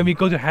elect God. When we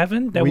go to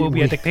heaven, there will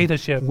be a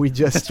dictatorship. We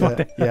just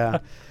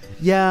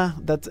Yeah,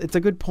 it's a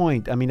good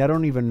point. I mean, I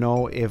don't even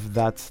know if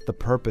that's the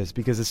purpose,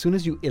 because as soon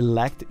as you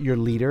elect your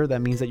leader,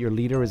 that means that your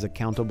leader is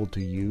accountable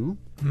to you,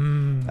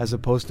 as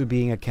opposed to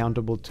being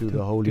accountable to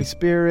the Holy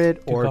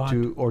Spirit or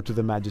to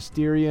the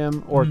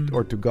magisterium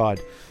or to God.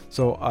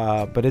 So,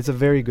 but it's a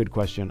very good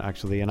question,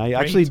 actually, and I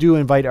actually do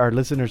invite our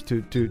listeners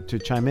to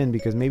chime in,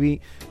 because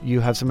maybe you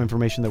have some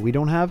information that we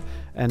don't have,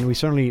 and we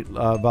certainly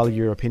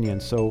value your opinion.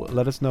 So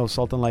let us know.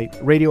 Salt and Light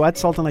Radio at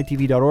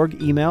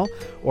saltandlighttv.org, email,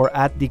 or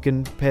at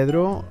Deacon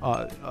Pedro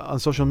on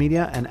social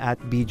media, and at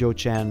Bijo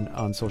Chan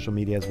on social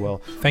media as well.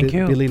 Thank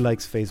you. Billy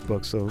likes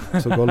Facebook, so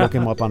go look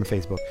him up on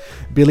Facebook.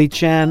 Billy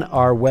Chan,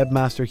 our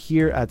webmaster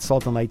here at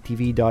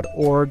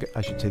saltandlighttv.org.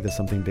 I should say that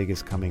something big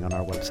is coming on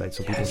our website,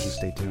 so people should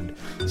stay tuned.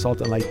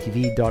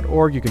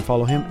 saltandlighttv.org. You can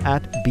follow him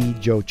at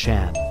Bijo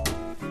Chan.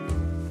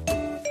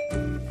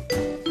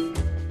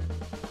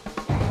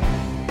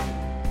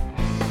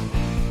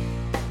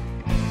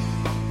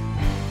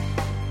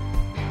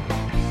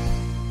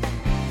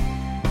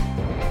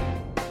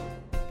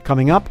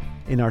 Coming up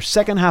in our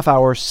second half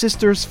hour,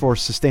 Sisters for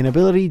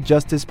Sustainability,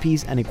 Justice,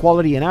 Peace, and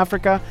Equality in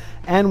Africa,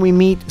 and we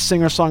meet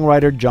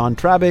singer-songwriter John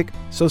Trabick,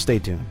 so stay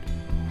tuned.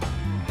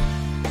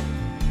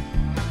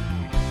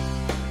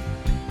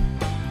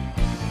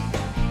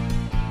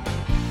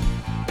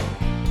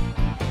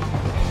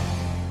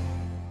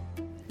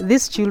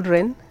 These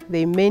children,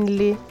 they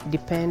mainly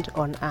depend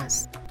on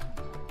us.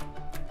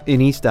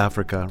 In East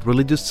Africa,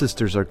 religious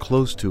sisters are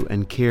close to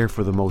and care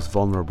for the most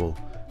vulnerable.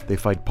 They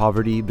fight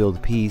poverty,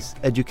 build peace,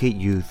 educate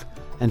youth,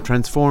 and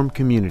transform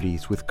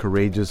communities with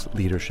courageous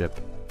leadership.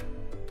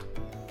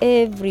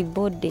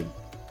 Everybody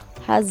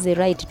has the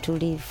right to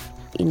live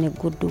in a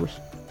good way.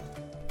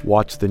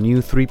 Watch the new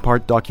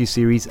 3-part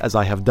docuseries As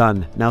I Have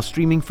Done, now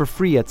streaming for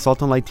free at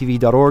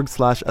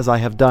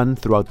saltandlighttv.org/asihave-done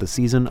throughout the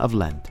season of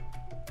Lent.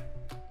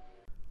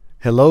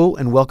 Hello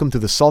and welcome to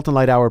the Salt and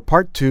Light Hour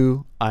Part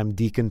 2. I'm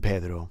Deacon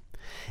Pedro.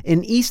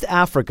 In East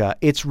Africa,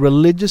 it's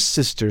religious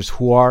sisters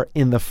who are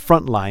in the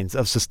front lines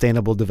of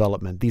sustainable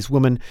development. These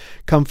women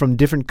come from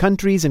different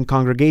countries and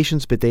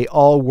congregations, but they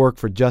all work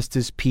for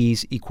justice,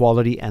 peace,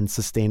 equality, and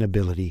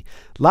sustainability.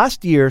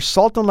 Last year,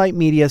 Salt and Light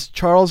Media's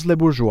Charles Le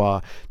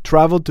Bourgeois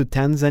traveled to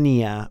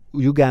Tanzania,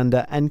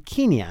 Uganda, and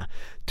Kenya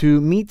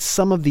to meet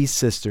some of these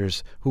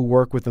sisters who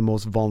work with the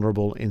most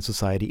vulnerable in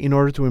society in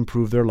order to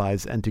improve their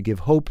lives and to give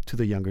hope to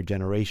the younger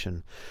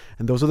generation.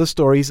 And those are the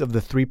stories of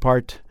the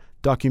 3-part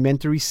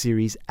documentary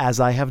series As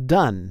I Have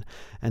Done.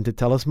 And to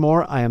tell us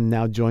more, I am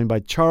now joined by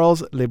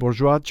Charles Le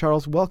Bourgeois.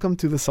 Charles, welcome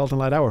to the Salt and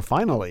Light Hour,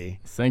 finally.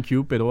 Thank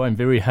you, Pedro. I'm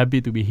very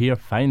happy to be here,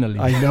 finally.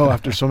 I know,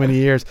 after so many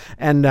years.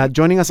 And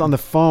joining us on the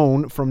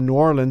phone from New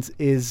Orleans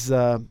is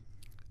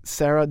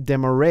Sarah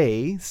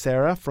Desmarais.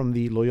 Sarah from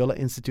the Loyola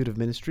Institute of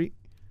Ministry.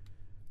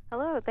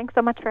 Hello, thanks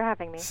so much for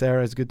having me.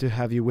 Sarah, it's good to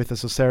have you with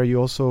us. So Sarah,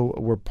 you also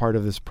were part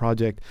of this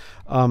project.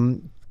 I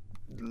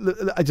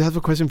just have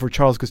a question for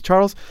Charles, because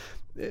Charles,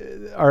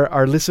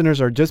 our listeners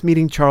are just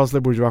meeting Charles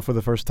Le Bourgeois for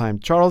the first time.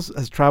 Charles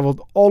has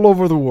traveled all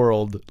over the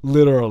world,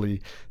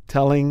 literally,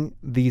 telling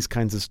these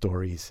kinds of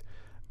stories.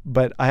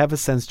 But I have a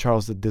sense,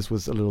 Charles, that this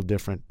was a little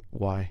different.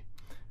 Why?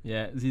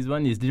 Yeah, this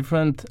one is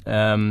different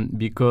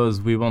because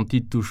we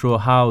wanted to show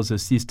how the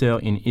sisters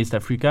in East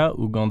Africa,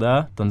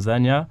 Uganda,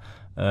 Tanzania,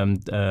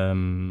 and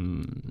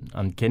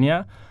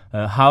Kenya,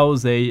 how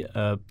they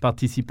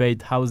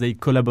participate, how they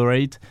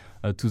collaborate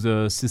to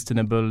the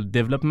sustainable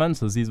development.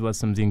 So this was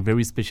something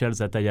very special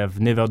that I have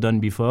never done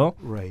before.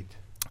 Right.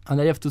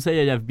 And I have to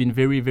say I have been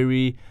very,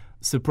 very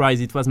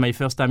surprised. It was my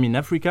first time in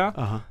Africa.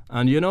 Uh-huh.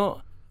 And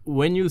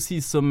when you see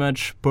so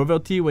much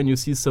poverty, when you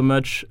see so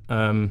much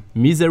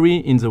misery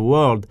in the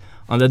world,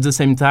 and at the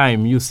same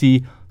time you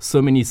see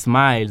so many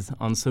smiles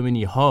and so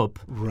many hope,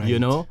 you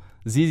know,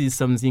 this is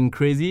something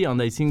crazy.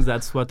 And I think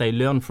that's what I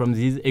learned from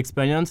this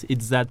experience.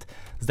 It's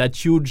that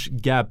huge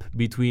gap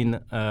between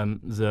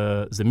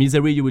the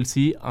misery you will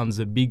see and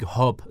the big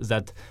hope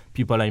that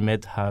people I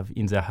met have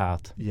in their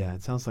heart. Yeah,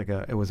 it sounds like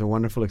it was a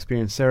wonderful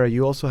experience. Sarah,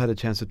 you also had a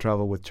chance to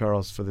travel with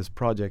Charles for this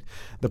project.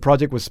 The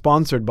project was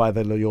sponsored by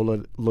the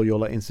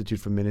Loyola Institute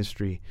for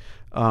Ministry.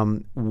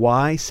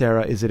 Why,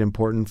 Sarah, is it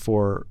important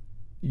for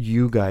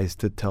you guys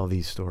to tell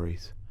these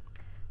stories?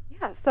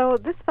 Yeah, so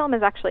this film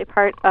is actually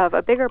part of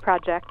a bigger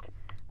project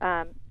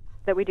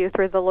that we do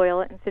through the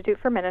Loyola Institute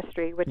for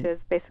Ministry, which is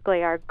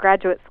basically our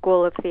graduate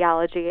school of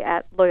theology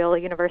at Loyola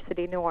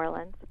University, New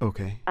Orleans.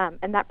 Okay.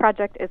 And that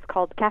project is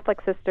called Catholic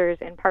Sisters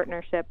in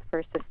Partnership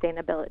for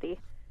Sustainability.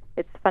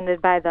 It's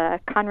funded by the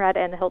Conrad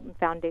N. Hilton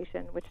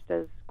Foundation, which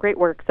does great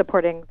work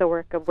supporting the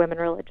work of women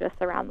religious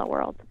around the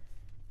world.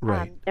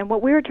 Right. And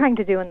what we were trying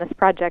to do in this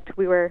project,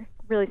 we were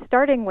really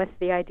starting with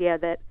the idea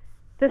that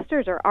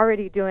sisters are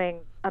already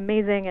doing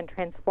amazing and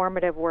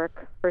transformative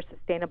work for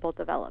sustainable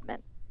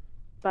development.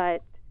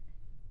 But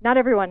not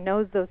everyone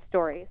knows those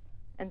stories,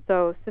 and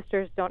so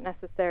sisters don't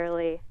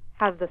necessarily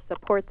have the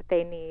support that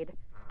they need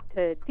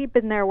to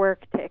deepen their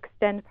work, to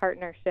extend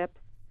partnerships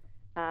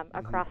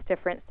across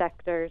different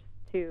sectors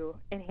to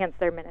enhance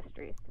their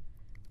ministries.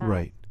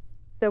 Right.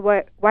 So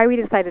why we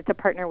decided to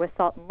partner with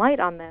Salt and Light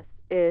on this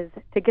is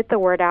to get the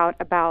word out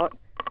about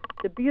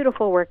the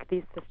beautiful work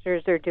these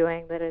sisters are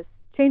doing that is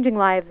changing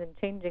lives and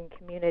changing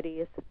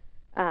communities.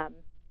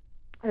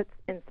 It's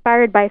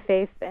inspired by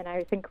faith, and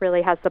I think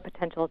really has the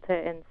potential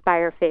to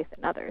inspire faith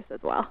in others as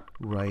well.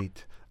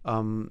 Right.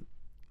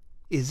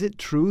 Is it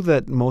true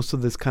that most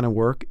of this kind of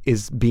work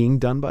is being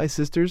done by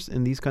sisters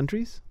in these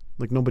countries?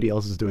 Like nobody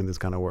else is doing this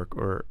kind of work,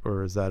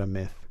 or is that a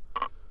myth,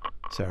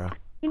 Sarah?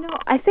 You know,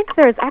 I think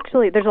there's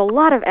a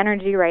lot of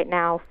energy right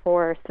now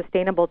for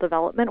sustainable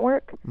development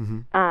work.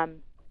 Mm-hmm.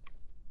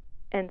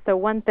 And so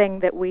one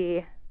thing that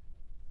we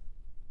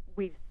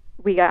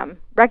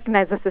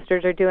recognize the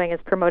sisters are doing is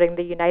promoting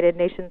the United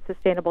Nations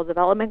Sustainable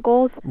Development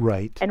Goals.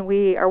 Right. And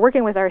we are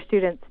working with our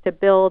students to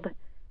build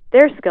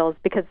their skills,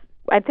 because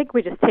I think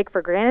we just take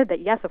for granted that,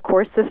 yes, of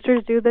course,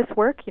 sisters do this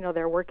work. You know,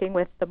 they're working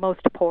with the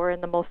most poor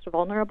and the most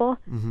vulnerable.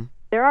 Mm-hmm.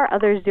 There are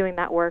others doing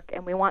that work,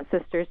 and we want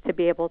sisters to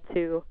be able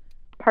to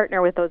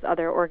partner with those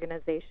other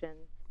organizations.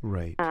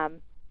 Right.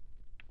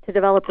 To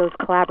develop those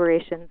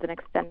collaborations and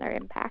extend their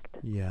impact.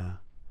 Yeah.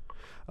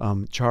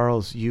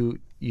 Charles, you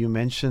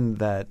mentioned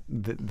that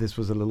this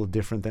was a little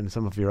different than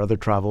some of your other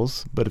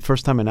travels, but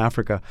first time in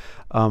Africa.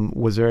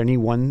 Was there any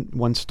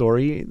one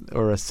story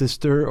or a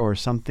sister or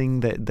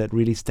something that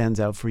really stands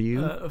out for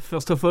you?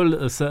 First of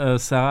all,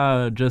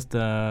 Sarah just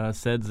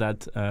said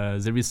that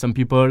there is some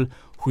people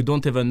who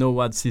don't even know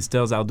what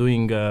sisters are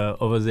doing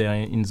over there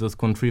in those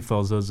countries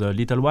for those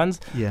little ones.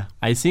 Yeah.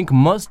 I think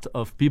most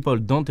of people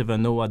don't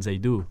even know what they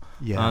do.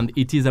 Yeah. And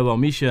it is our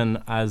mission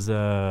as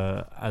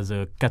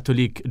a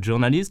Catholic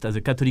journalist, as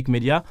a Catholic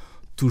media,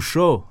 to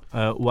show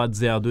what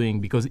they are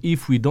doing, because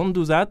if we don't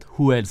do that,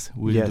 who else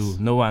will do?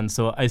 No one.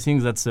 So I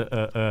think that's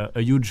a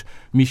huge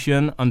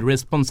mission and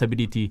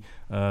responsibility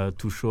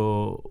to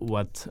show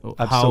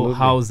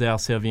how they are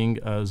serving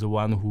the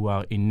one who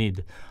are in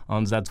need,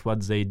 and that's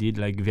what they did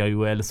very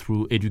well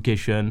through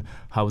education,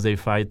 how they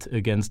fight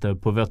against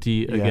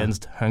poverty,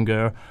 against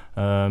hunger,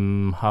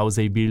 how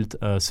they build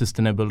a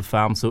sustainable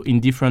farm. So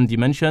in different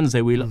dimensions,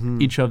 they will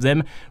each of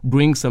them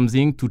bring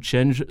something to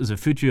change the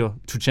future,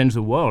 to change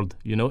the world,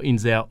 in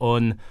their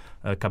own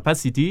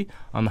capacity,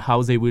 and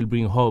how they will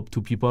bring hope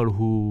to people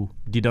who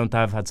didn't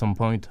have at some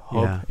point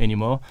hope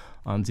anymore.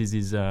 And this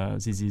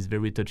is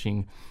very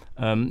touching.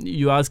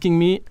 You're asking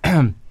me,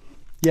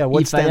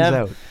 what stands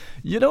out?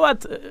 You know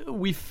what?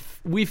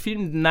 We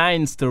filmed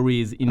 9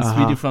 stories in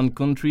 3 different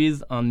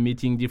countries and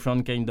meeting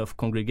different kind of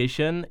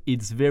congregation.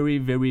 It's very,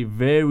 very,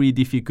 very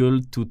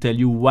difficult to tell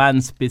you one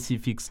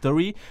specific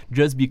story,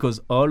 just because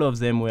all of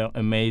them were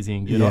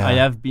amazing. You know, I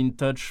have been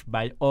touched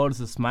by all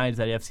the smiles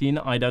I have seen.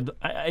 I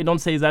don't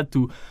say that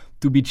to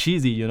be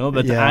cheesy,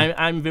 but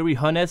I'm very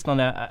honest,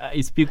 and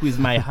I speak with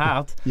my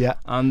heart.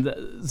 And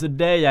the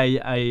day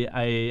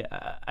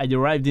I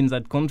arrived in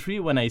that country,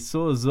 when I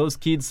saw those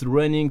kids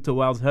running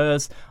towards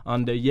us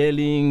and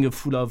yelling,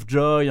 full of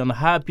joy and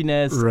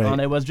happiness,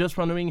 and I was just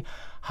wondering,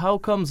 how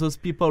come those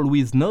people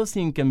with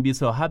nothing can be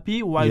so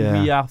happy while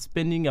we are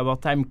spending our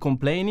time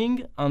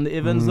complaining, and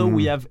even though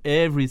we have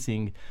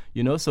everything,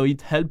 so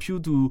it helps you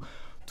to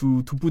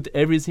put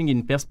everything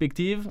in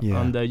perspective.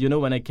 And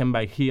when I came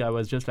back here, I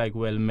was just like,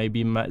 well,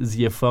 maybe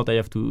the effort I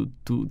have to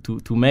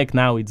make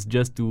now, it's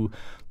just to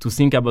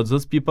think about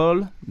those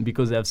people,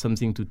 because they have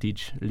something to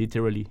teach,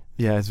 literally.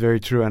 Yeah, it's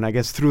very true. And I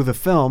guess through the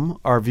film,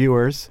 our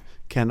viewers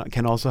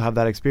can also have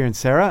that experience.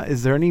 Sarah,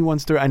 is there any one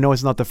story? I know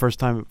it's not the first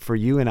time for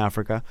you in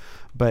Africa,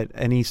 but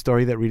any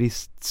story that really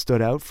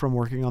stood out from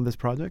working on this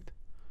project?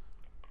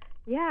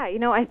 Yeah,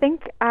 I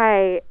think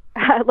I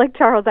like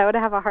Charles, I would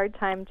have a hard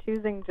time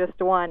choosing just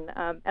one.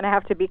 And I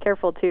have to be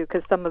careful, too,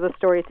 because some of the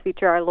stories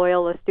feature our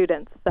Loyola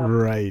students. So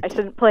Right. I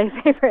shouldn't play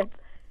favorites.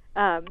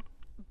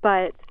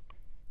 But,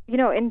 you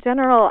know, in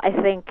general, I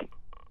think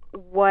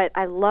what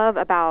I love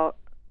about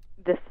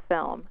this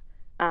film,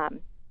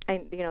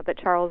 that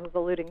Charles was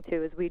alluding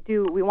to, is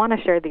we want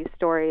to share these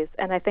stories.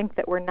 And I think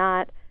that we're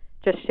not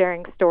just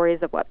sharing stories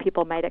of what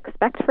people might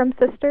expect from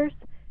sisters.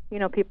 You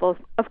know,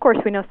 of course,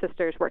 we know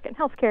sisters work in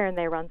healthcare and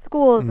they run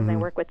schools and they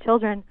work with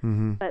children,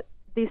 but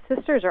these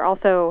sisters are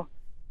also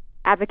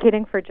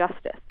advocating for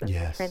justice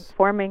and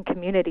transforming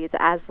communities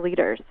as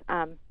leaders.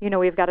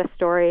 We've got a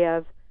story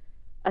of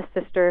a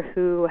sister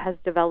who has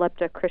developed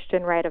a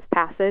Christian rite of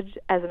passage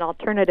as an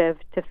alternative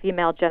to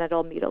female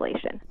genital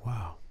mutilation.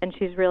 Wow. And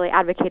she's really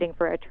advocating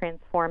for a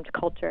transformed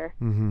culture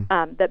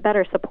that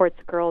better supports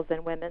girls'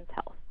 and women's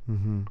health.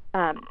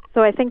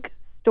 So I think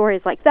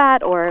stories like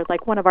that, or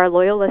like one of our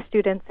Loyola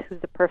students who's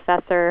a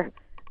professor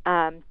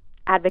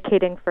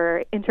advocating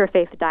for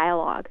interfaith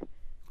dialogue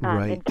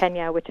in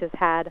Kenya, which has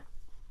had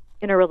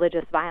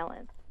interreligious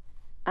violence.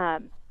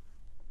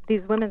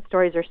 These women's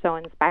stories are so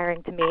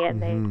inspiring to me,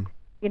 and they,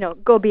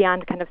 go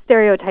beyond kind of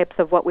stereotypes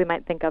of what we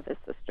might think of as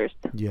sisters.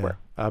 Yeah,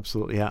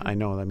 absolutely. Yeah, I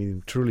know. I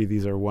mean, truly,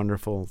 these are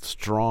wonderful,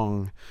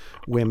 strong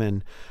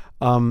women.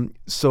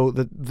 So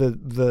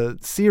the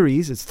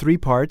series, it's 3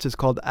 parts. It's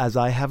called As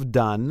I Have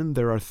Done.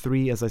 There are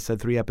 3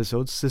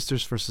 episodes: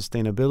 Sisters for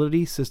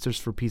Sustainability, Sisters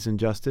for Peace and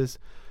Justice,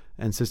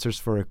 and Sisters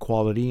for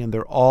Equality. And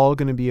they're all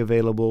going to be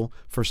available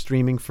for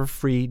streaming for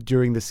free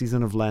during the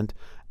season of Lent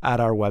at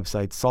our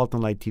website,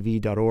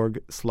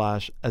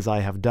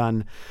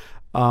 saltandlighttv.org/asihave-done.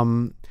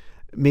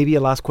 Maybe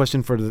a last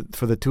question for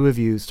the two of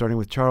you, starting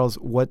with Charles.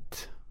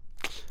 What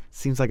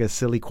seems like a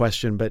silly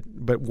question, but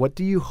what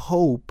do you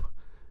hope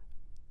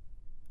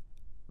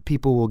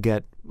people will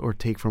get or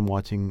take from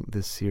watching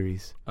this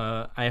series?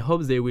 I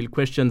hope they will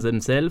question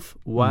themselves,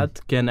 what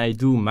can I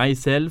do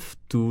myself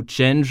to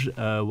change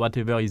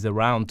whatever is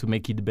around to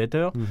make it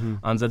better?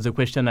 And that's the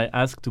question I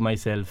ask to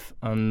myself.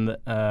 And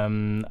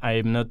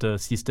I'm not a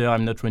sister,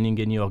 I'm not running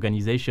any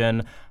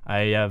organization,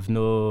 I have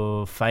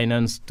no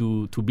finance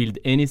to build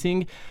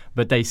anything,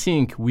 but I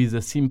think with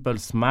a simple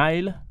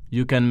smile,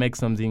 you can make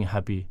something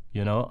happy,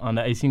 and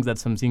I think that's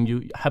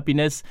something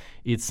happiness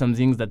is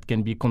something that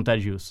can be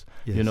contagious,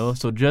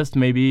 so just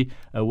maybe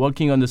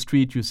walking on the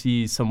street, you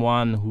see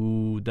someone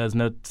who does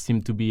not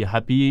seem to be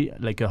happy,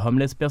 like a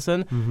homeless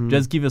person,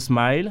 just give a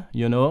smile,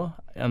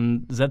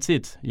 and that's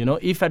it,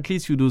 if at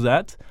least you do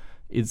that,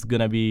 it's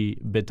going to be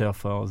better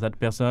for that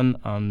person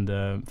and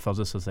for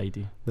the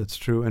society. That's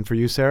true. And for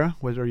you, Sarah,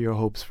 what are your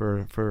hopes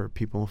for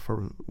people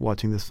for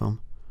watching this film?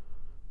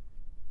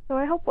 So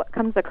I hope what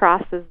comes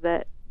across is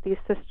that these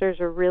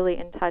sisters are really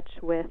in touch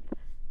with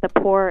the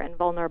poor and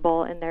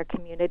vulnerable in their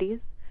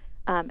communities,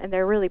 and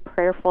they're really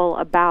prayerful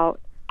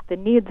about the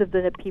needs of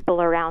the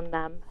people around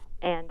them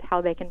and how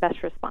they can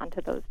best respond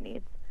to those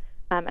needs.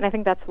 And I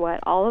think that's what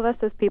all of us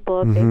as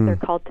people of faith are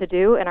called to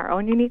do in our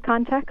own unique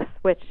contexts,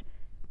 which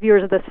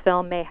viewers of this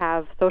film may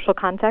have social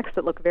contexts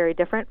that look very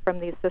different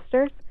from these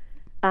sisters,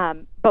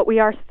 but we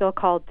are still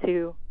called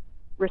to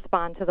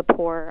respond to the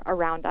poor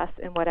around us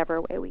in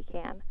whatever way we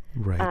can.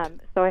 Right.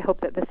 So I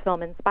hope that this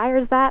film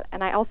inspires that,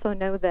 and I also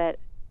know that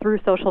through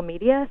social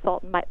media,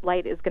 Salt and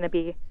Light is going to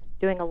be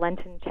doing a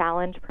Lenten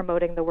challenge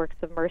promoting the works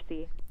of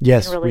mercy.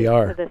 Yes, in relation we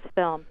are. to this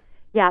film.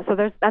 Yeah, so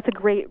that's a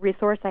great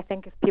resource, I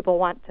think, if people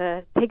want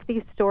to take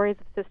these stories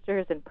of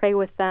sisters and pray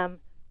with them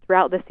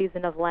throughout the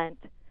season of Lent.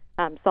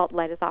 Salt and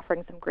Light is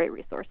offering some great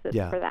resources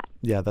for that.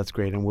 Yeah, that's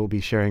great, and we'll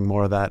be sharing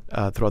more of that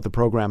throughout the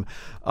program.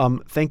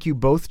 Thank you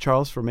both,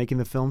 Charles, for making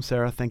the film.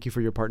 Sarah, thank you for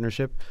your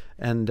partnership.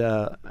 And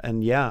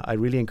I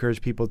really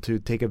encourage people to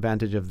take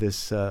advantage of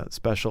this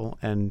special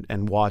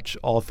and watch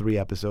all 3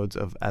 episodes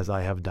of As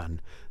I Have Done.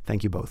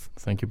 Thank you both.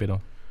 Thank you,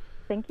 Pedro.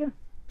 Thank you.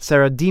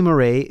 Sarah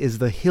DeMarais is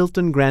the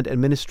Hilton Grant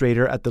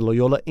Administrator at the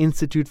Loyola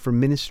Institute for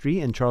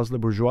Ministry, and Charles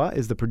LeBourgeois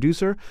is the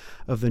producer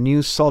of the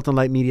new Salt and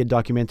Light Media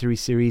documentary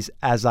series,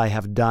 As I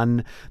Have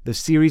Done. The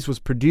series was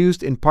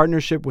produced in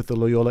partnership with the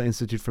Loyola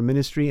Institute for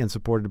Ministry and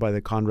supported by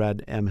the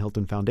Conrad M.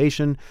 Hilton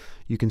Foundation.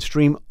 You can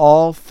stream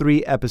all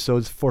 3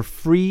 episodes for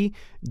free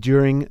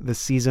during the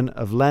season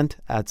of Lent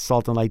at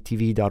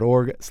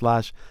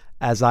saltandlighttv.org/As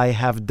I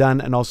Have Done,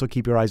 and also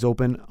keep your eyes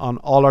open on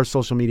all our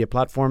social media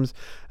platforms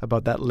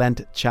about that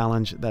Lent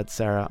challenge that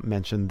Sarah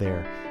mentioned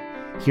there.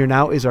 Here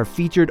now is our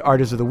featured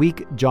artist of the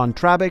week, John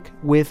Trabick,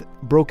 with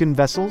Broken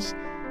Vessels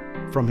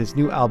from his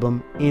new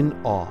album, In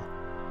Awe.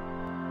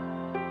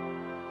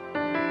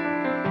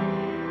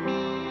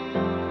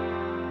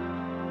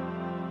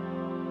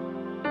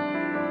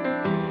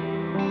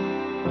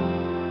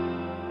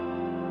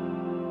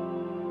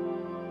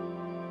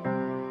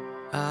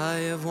 I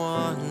have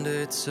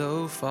wandered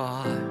so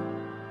far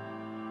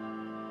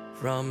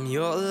from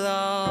your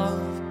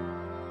love,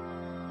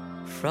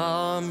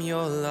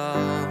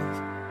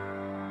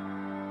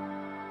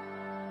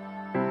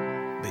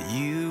 but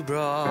you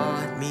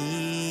brought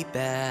me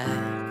back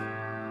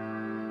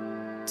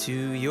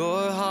to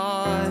your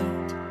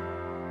heart,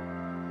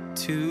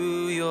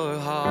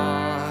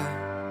 heart.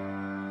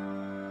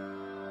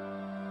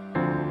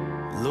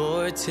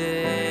 Lord,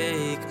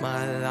 take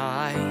my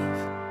life.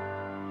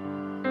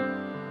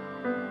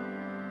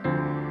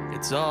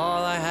 It's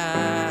all I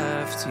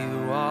have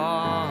to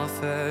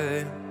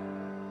offer.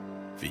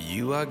 For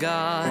you are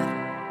God,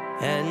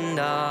 and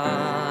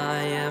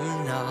I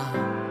am not.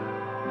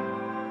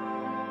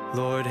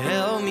 Lord,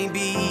 help me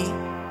be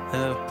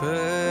a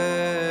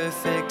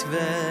perfect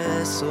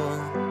vessel.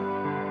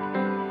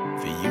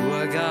 For you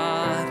are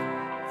God,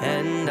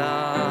 and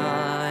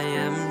I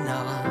am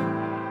not.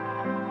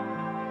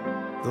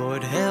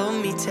 Lord, help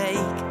me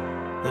take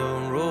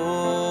the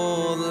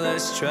road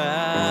less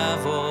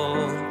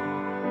traveled.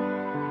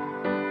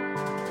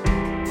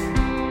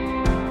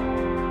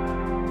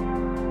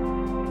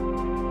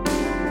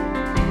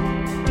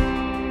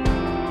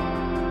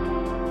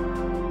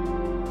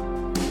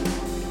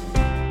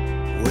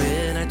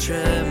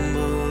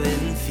 Tremble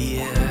in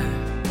fear,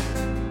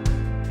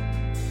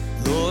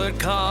 Lord,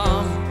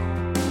 come,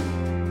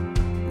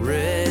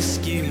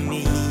 rescue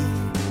me.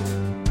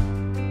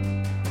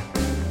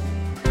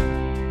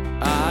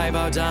 I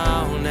bow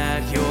down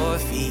at your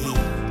feet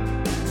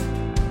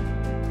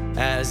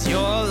as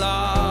your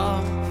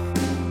love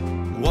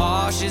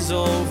washes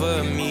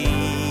over me.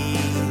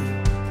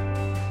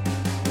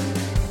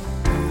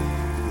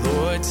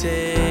 Lord,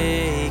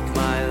 take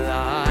my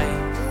life.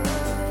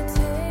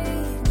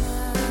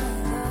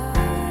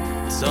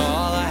 It's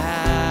all I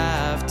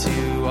have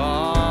to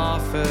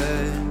offer.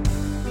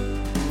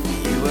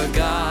 You are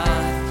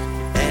God,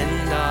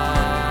 and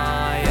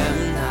I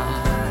am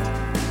not.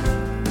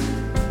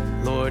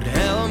 Lord,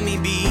 help me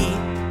be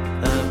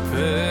a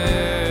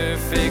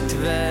perfect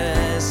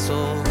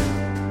vessel.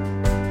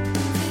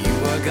 You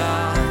are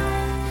God,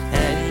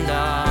 and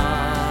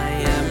I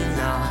am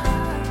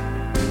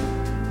not.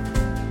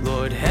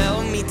 Lord,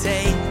 help me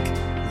take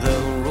the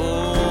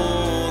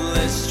road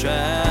less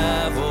traveled.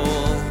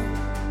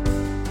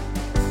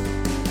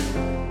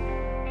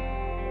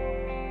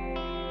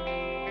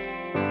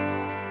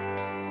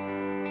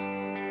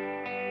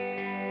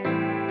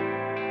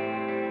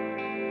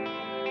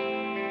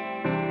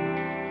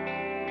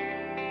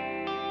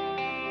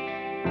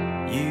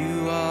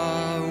 You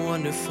are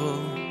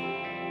wonderful.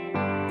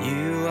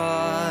 You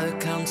are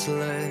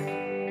Counselor.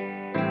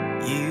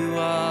 You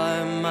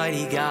are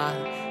mighty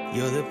God.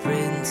 You're the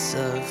Prince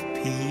of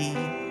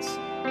Peace.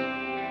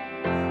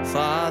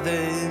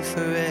 Father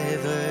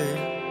forever,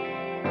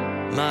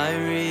 my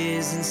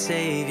risen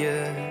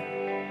Savior.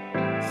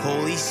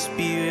 Holy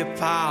Spirit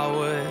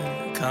power,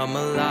 come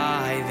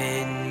alive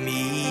in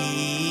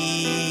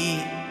me.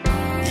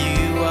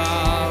 You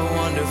are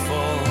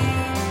wonderful.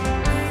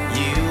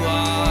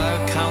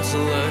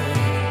 Counselor,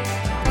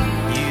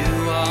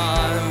 you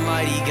are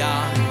mighty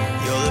God,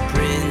 you're the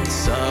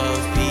Prince of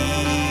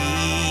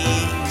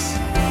Peace.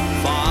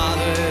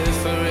 Father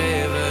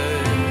forever,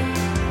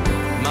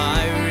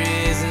 my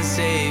risen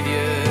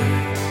Savior,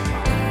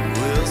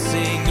 we'll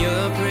sing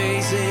your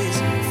praises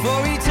for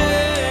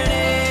eternity.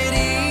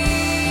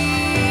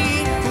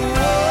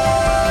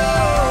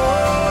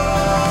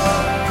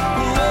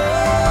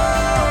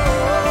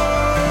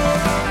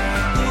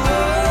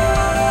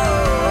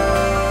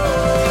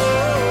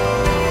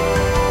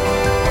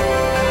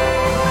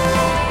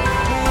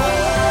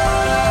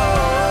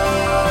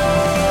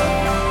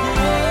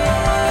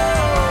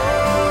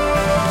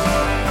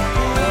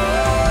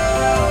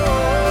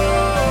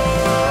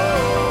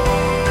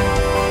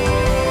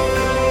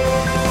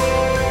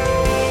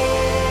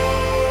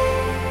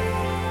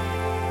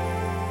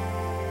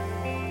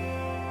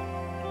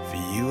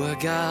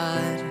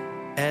 God,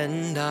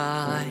 and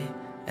I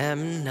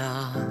am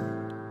not.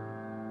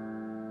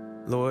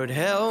 Lord,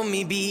 help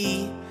me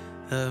be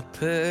a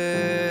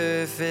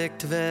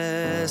perfect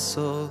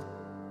vessel.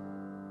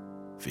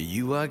 For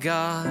you are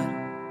God,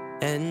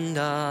 and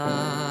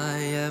I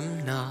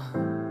am not.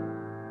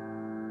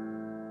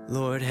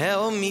 Lord,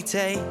 help me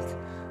take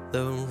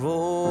the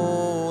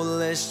road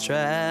less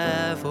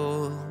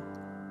traveled.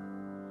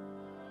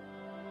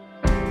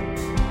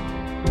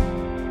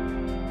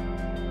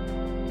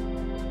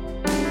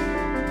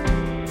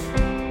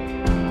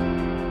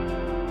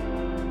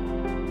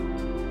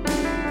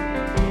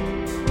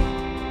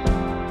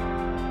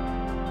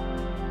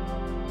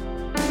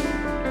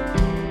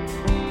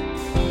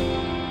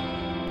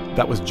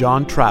 That was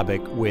John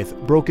Trabick with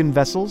Broken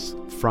Vessels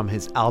from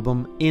his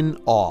album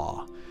In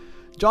Awe.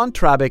 John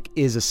Trabick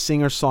is a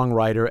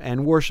singer-songwriter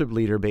and worship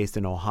leader based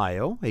in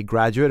Ohio. A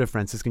graduate of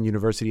Franciscan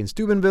University in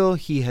Steubenville,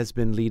 he has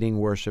been leading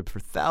worship for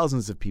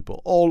thousands of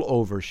people all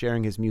over,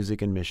 sharing his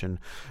music and mission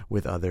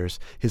with others.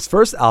 His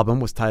first album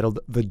was titled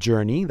The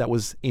Journey. That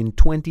was in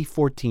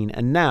 2014.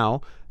 And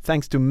now,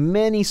 thanks to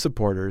many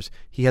supporters,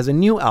 he has a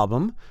new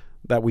album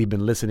that we've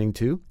been listening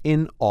to,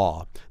 In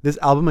Awe. This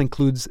album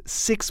includes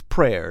 6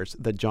 prayers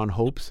that John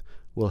hopes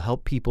will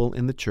help people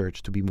in the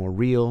church to be more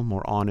real,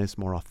 more honest,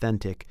 more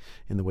authentic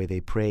in the way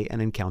they pray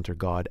and encounter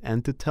God.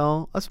 And to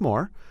tell us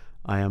more,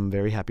 I am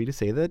very happy to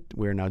say that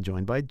we're now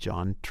joined by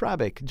John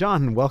Trabick.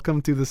 John,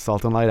 welcome to the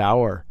Salt and Light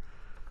Hour.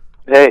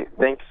 Hey,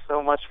 thanks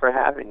so much for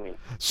having me.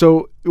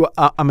 So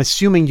I'm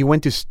assuming you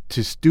went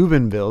to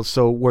Steubenville.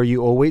 So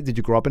did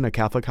you grow up in a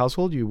Catholic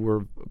household? You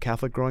were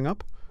Catholic growing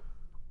up?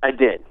 I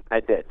did.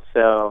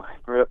 So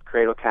grew up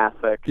cradle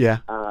Catholic. Yeah.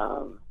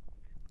 I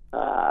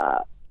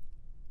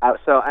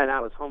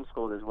was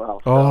homeschooled as well.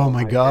 So oh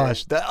my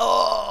gosh!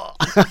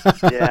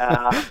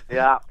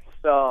 Yeah.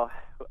 So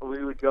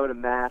we would go to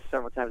mass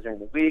several times during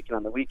the week and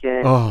on the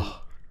weekend.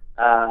 Oh,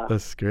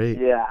 that's great.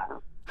 Yeah.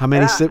 How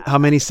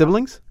many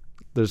siblings?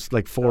 There's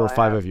like 4 or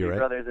 5 of you, right? 3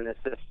 brothers and a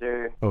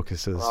sister. Okay,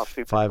 so we're all there's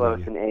super 5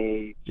 close of you. in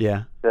age.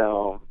 Yeah.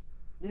 So,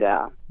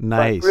 yeah.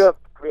 Nice. So I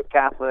grew up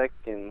Catholic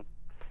and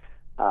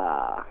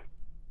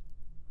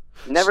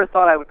never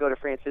thought I would go to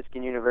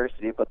Franciscan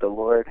University, but the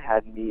Lord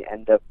had me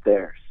end up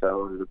there,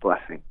 so it was a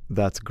blessing.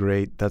 That's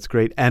great.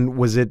 And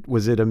was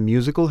it a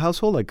musical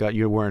household? Like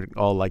you weren't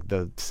all like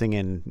the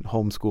singing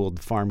homeschooled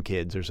farm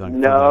kids or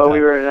something? No, like we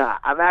were not.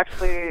 I'm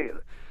actually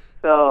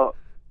so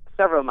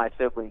several of my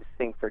siblings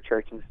sing for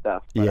church and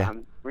stuff, but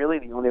I'm really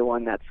the only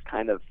one that's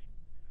kind of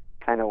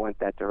went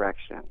that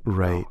direction.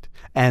 Right.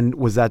 And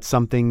was that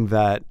something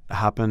that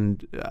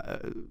happened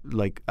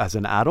like as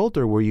an adult,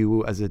 or were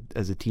you as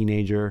a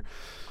teenager?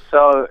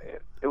 So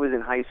it was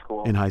in high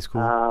school. In high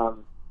school?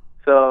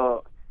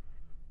 So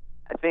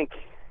I think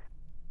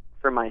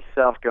for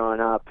myself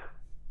growing up,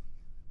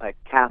 like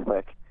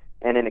Catholic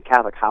and in a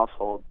Catholic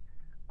household,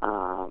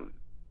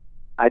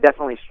 I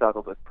definitely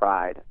struggled with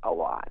pride a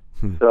lot.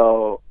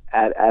 So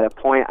at a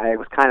point, I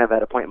was kind of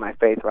at a point in my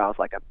faith where I was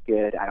like, I'm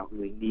good. I don't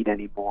really need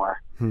any more.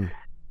 And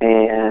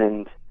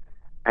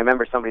I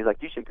remember somebody's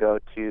like, you should go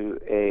to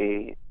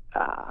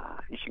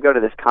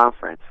this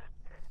conference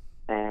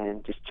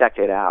and just check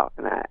it out.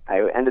 And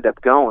I ended up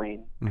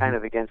going kind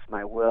of against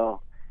my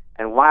will.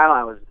 And while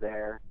I was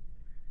there,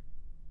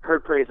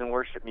 heard praise and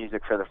worship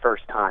music for the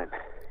first time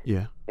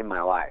in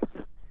my life.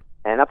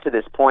 And up to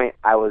this point,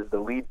 I was the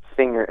lead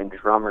singer and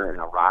drummer in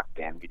a rock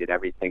band. We did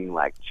everything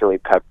like Chili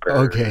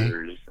Peppers,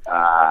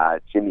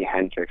 Jimi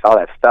Hendrix, all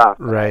that stuff.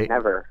 But I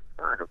never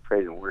heard of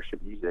praise and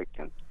worship music.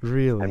 And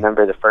really? I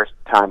remember the first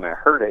time I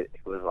heard it,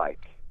 it was like,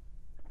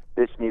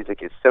 this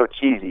music is so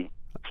cheesy.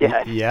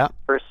 Yet,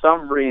 for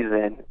some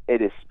reason,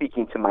 it is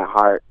speaking to my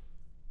heart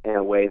in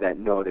a way that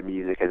no other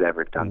music has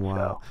ever done.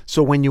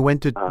 So when you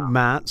went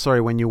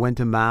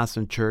to mass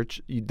and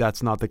church,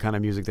 that's not the kind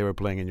of music they were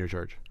playing in your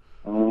church?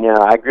 No,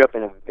 I grew up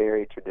in a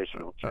very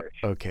traditional church.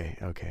 Okay.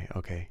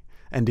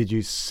 And did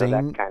you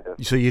sing?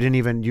 So you didn't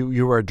even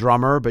you were a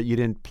drummer, but you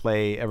didn't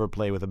ever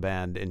play with a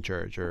band in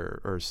church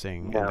or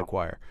sing in the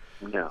choir.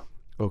 No.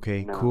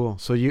 Okay, cool.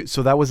 So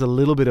that was a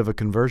little bit of a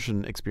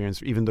conversion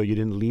experience, even though you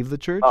didn't leave the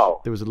church.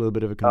 There was a little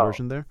bit of a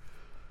conversion there.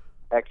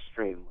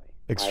 Extremely.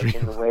 Like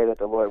in the way that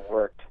the Lord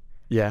worked.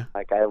 Yeah.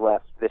 Like I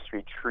left this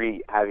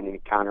retreat having an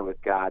encounter with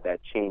God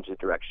that changed the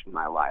direction of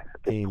my life.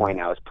 At this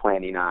point, I was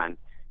planning on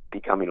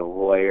becoming a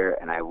lawyer,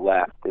 and I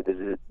left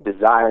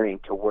desiring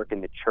to work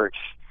in the church.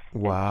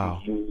 Wow.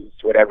 And to use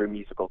whatever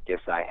musical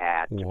gifts I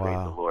had to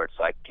praise the Lord.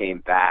 So I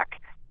came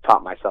back,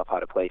 taught myself how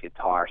to play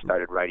guitar,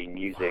 started writing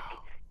music,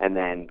 and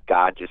then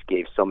God just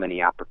gave so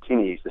many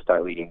opportunities to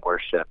start leading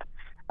worship,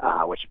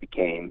 which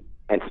became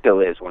and still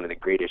is one of the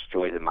greatest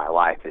joys of my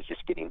life, is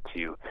just getting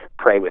to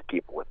pray with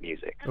people with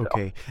music.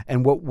 Okay.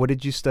 And what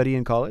did you study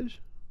in college?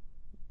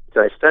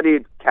 So I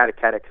studied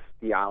catechetics,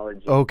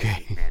 theology, and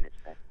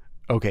management.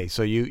 Okay,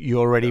 so you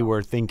already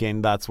were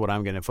thinking that's what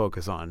I'm going to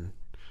focus on.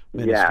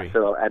 Ministry. Yeah,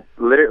 so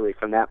literally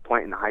from that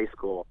point in high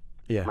school,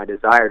 my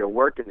desire to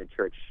work in the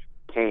church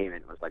came,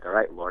 and it was like, all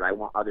right, Lord, I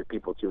want other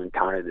people to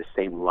encounter the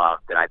same love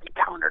that I've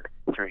encountered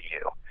through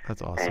you.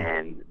 That's awesome.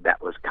 And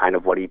that was kind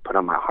of what he put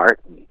on my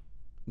heart.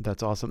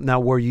 That's awesome. Now,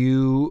 were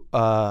you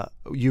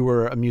you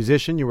were a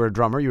musician, you were a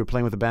drummer, you were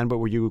playing with a band, but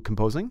were you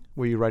composing?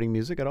 Were you writing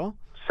music at all?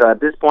 So at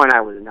this point,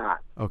 I was not.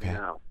 Okay.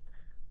 No.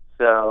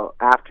 So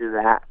after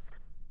that,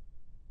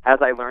 as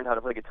I learned how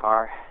to play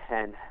guitar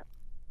and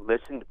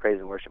listened to praise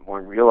and worship more,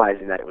 and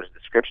realizing that it was the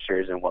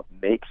scriptures, and what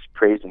makes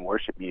praise and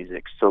worship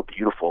music so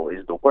beautiful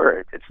is the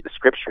word. It's the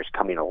scriptures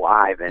coming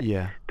alive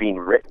and being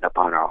written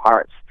upon our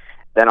hearts.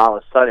 Then all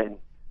of a sudden,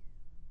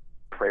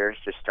 prayers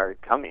just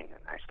started coming, and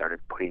I started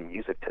putting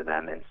music to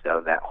them. And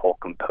so that whole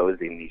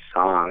composing these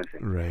songs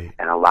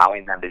and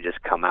allowing them to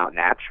just come out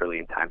naturally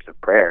in times of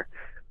prayer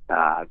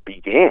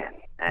began.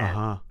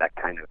 And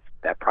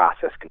that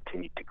process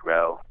continued to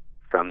grow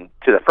to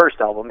the first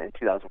album in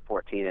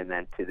 2014, and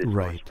then to this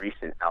most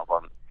recent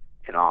album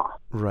in Awe.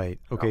 Right.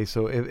 Okay.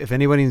 So if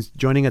anybody's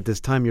joining at this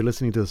time, you're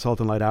listening to the Salt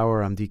and Light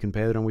Hour. I'm Deacon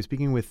Pedro, and we're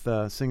speaking with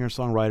singer,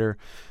 songwriter,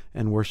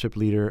 and worship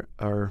leader,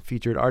 our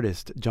featured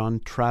artist, John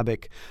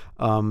Trabick.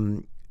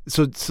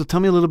 So tell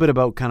me a little bit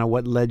about kind of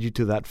what led you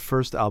to that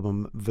first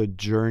album, The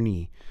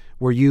Journey.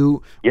 Were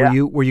you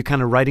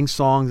kind of writing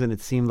songs, and it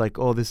seemed like,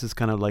 oh, this is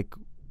kind of like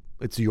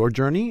it's your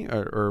journey,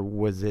 or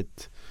was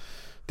it?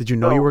 Did you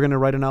know you were going to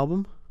write an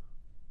album?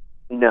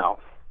 No.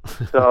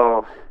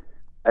 So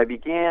I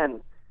began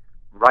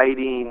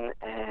writing,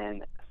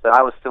 and so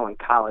I was still in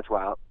college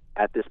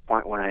at this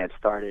point when I had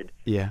started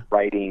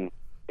writing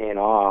in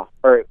Awe,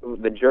 or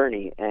The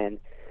Journey. And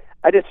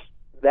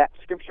that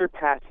scripture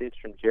passage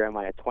from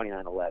Jeremiah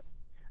 29:11,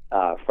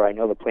 for I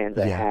know the plans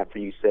I have for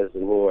you, says the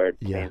Lord,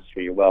 plans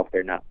for your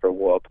welfare, not for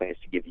woe, plans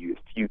to give you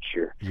a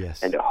future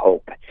and a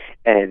hope.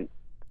 And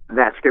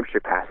that scripture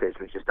passage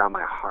was just on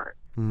my heart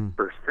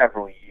for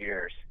several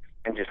years,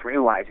 and just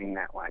realizing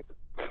that, like,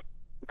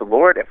 the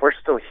Lord, if we're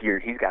still here,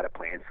 He's got a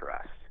plan for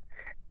us.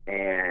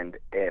 And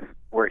if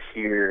we're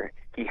here,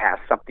 He has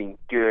something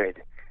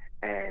good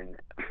and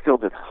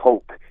filled with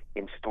hope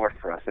in store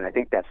for us. And I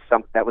think that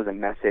was a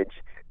message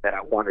that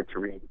I wanted to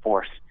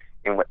reinforce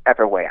in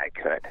whatever way I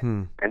could.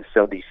 And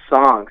so these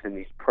songs and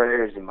these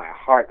prayers in my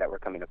heart that were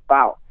coming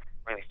about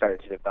really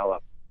started to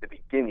develop the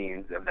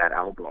beginnings of that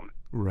album.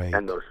 Right.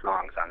 And those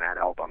songs on that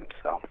album.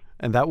 So.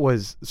 And that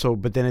was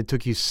but then it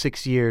took you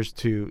 6 years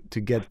to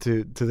get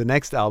to the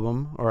next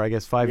album, or I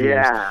guess 5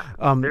 years. Yeah.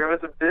 There was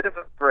a bit of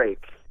a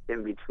break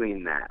in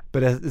between that.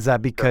 But is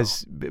that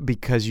because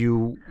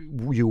you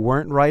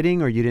weren't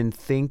writing, or you didn't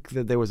think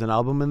that there was an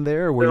album in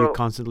there, or were you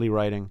constantly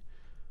writing?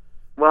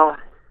 Well,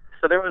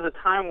 so there was a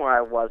time where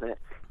I wasn't.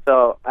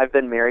 So I've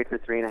been married for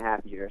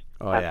 3.5 years.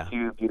 I have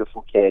 2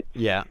 beautiful kids.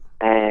 Yeah.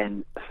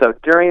 And so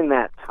during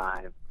that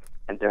time,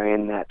 and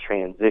during that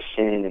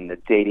transition and the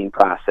dating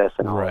process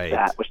and all of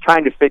that, was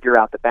trying to figure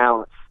out the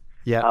balance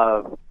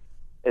of,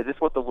 is this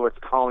what the Lord's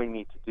calling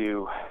me to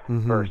do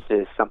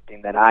versus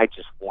something that I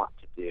just want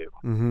to do?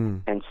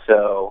 And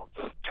so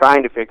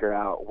trying to figure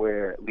out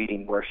where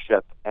leading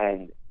worship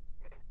and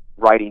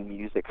writing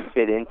music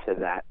fit into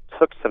that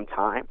took some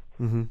time.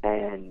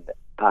 And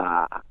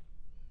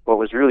what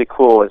was really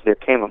cool is there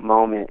came a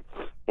moment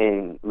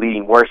in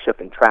leading worship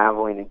and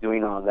traveling and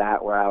doing all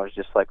that where I was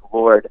just like,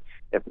 Lord,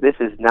 if this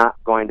is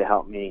not going to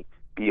help me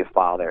be a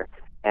father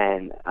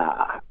and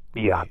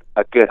be a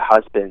good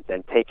husband,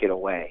 then take it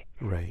away.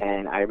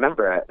 And I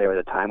remember there was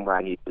a time where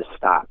I needed to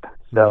stop.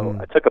 So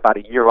I took about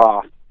a year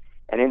off,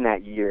 and in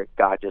that year,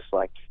 God just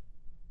like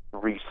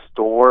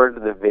restored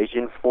the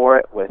vision for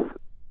it with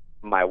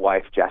my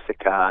wife,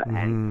 Jessica,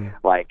 and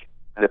like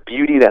the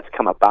beauty that's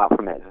come about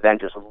from it then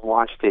just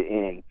launched it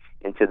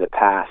into the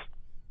past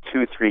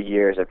 2-3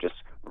 years of just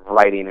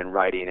writing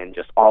and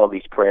just all of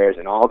these prayers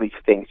and all these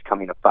things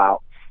coming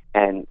about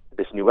and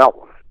this new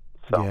album.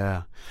 So.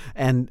 Yeah.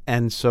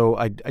 And so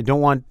I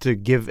don't want to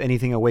give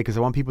anything away because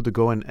I want people to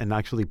go and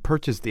actually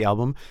purchase the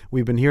album.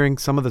 We've been hearing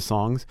some of the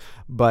songs,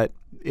 but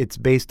it's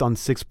based on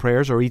 6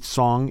 prayers, or each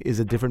song is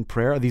a different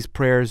prayer. Are these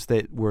prayers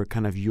that were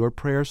kind of your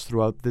prayers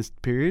throughout this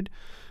period?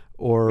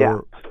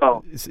 Or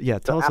tell us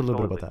a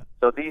little bit about that.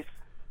 So these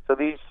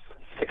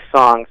 6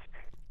 songs,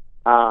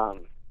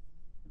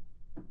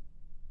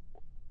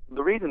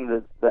 the reason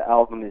that the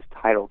album is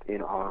titled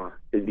In Awe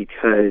is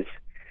because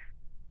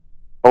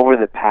over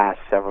the past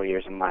several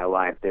years in my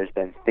life, there's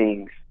been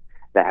things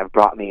that have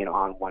brought me in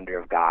awe and wonder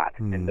of God.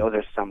 And those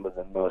are some of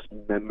the most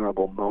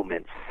memorable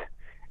moments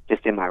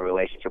just in my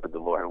relationship with the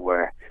Lord,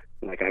 where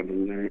like I've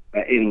been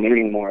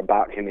learning more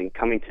about Him and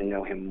coming to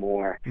know Him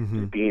more,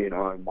 just being in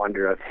awe and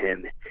wonder of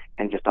Him,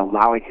 and just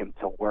allowing Him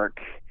to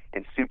work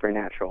in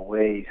supernatural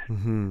ways.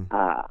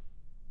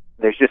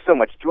 There's just so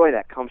much joy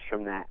that comes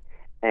from that.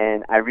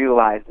 And I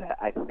realize that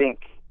I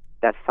think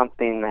that's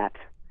something that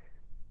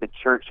the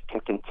church can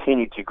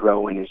continue to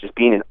grow in, is just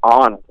being in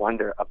awe and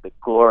wonder of the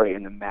glory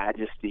and the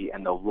majesty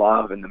and the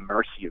love and the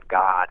mercy of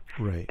God.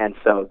 And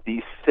so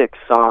these 6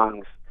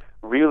 songs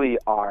really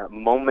are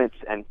moments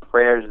and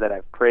prayers that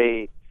I've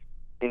prayed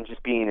in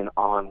just being in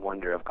awe and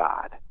wonder of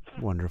God.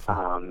 Wonderful.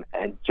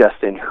 And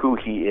just in who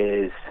He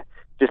is,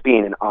 just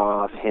being in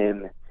awe of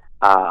Him,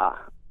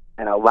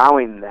 and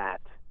allowing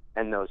that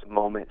and those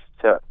moments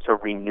to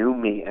renew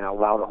me and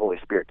allow the Holy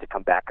Spirit to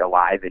come back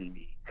alive in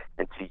me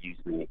and to use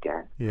me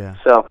again. Yeah.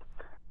 So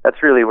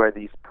that's really where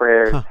these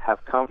prayers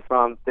have come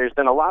from. There's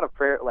been a lot of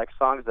prayer like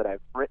songs that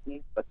I've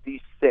written, but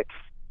these 6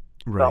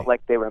 felt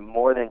like they were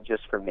more than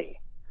just for me.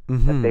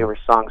 That they were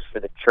songs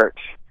for the church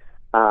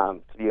to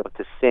be able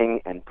to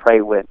sing and pray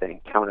with and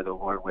encounter the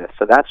Lord with.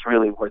 So that's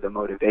really where the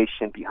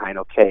motivation behind,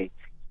 okay,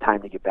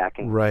 time to get back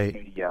in the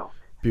studio.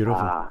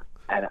 Beautiful.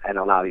 And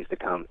allow these to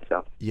come.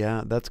 So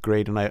yeah, that's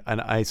great, and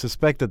I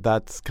suspect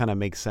that kind of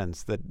makes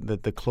sense.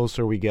 That the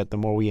closer we get, the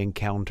more we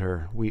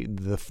encounter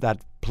that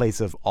place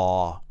of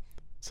awe.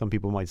 Some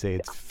people might say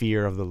it's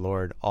fear of the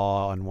Lord,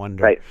 awe and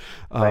wonder.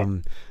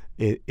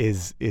 It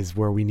is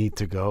where we need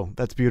to go.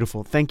 That's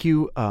beautiful. Thank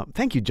you,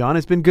 John.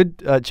 It's been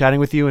good chatting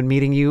with you and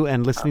meeting you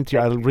and listening to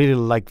you. I really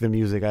like the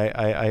music.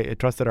 I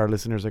trust that our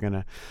listeners are going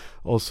to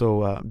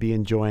also be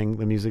enjoying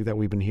the music that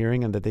we've been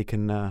hearing, and that they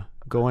can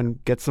go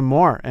and get some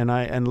more.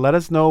 And let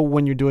us know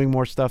when you're doing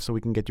more stuff so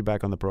we can get you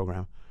back on the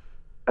program.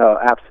 Oh,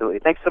 absolutely.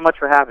 Thanks so much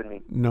for having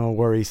me. No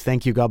worries.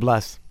 Thank you. God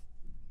bless.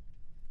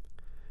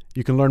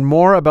 You can learn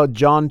more about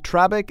John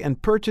Trabick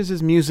and purchase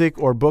his music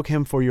or book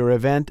him for your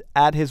event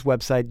at his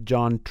website,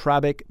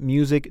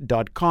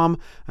 johntrabickmusic.com.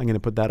 I'm going to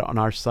put that on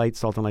our site,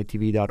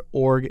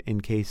 saltandlighttv.org,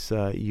 in case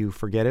you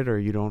forget it or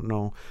you don't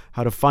know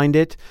how to find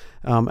it.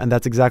 And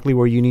that's exactly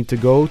where you need to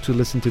go to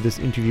listen to this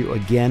interview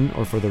again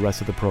or for the rest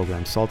of the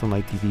program,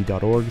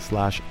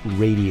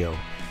 saltandlighttv.org/radio.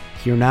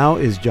 Here now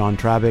is John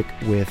Trabick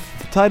with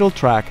the title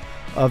track,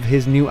 of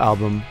his new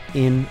album,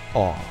 In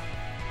Awe.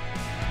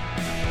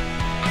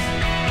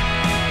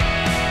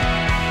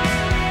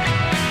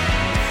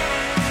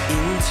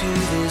 Into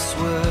this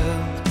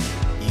world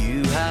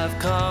you have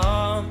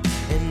come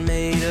and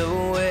made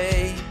a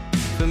way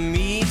for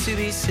me to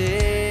be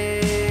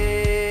saved,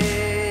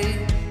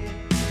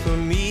 for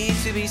me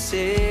to be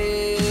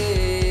saved.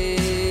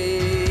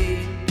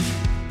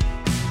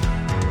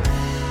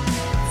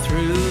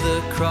 Through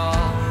the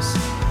cross,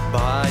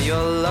 by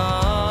your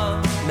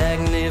love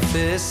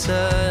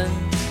magnificent,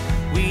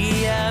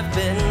 we have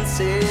been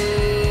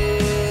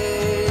saved,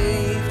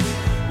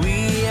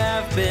 we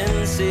have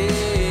been saved.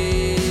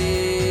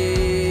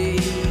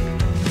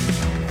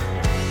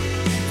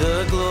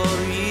 The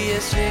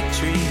glorious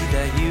victory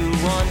that you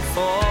won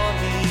for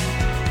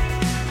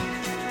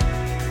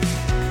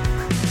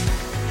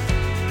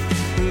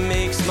me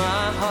makes my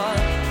heart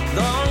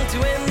long to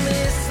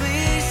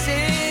endlessly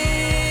sing.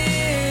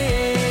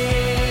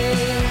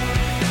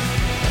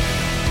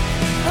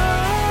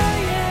 Oh,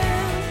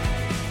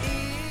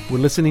 yeah. We're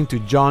listening to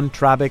John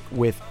Trabick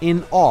with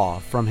In Awe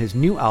from his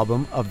new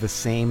album of the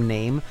same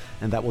name,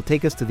 and that will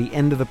take us to the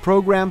end of the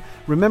program.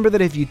 Remember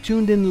that if you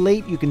tuned in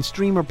late, you can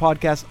stream or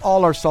podcast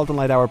all our Salt and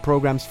Light Hour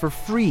programs for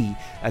free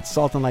at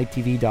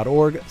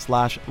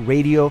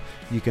saltandlighttv.org/radio.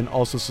 You can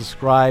also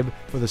subscribe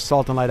for the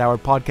Salt and Light Hour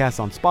podcast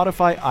on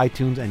Spotify,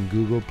 iTunes, and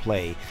Google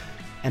Play.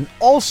 And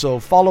also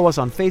follow us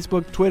on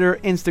Facebook, Twitter,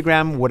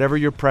 Instagram, whatever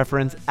your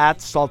preference,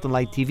 at Salt and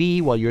Light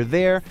TV. While you're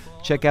there,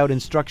 check out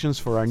instructions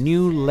for our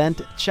new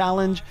Lent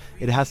challenge.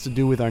 It has to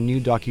do with our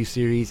new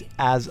docuseries,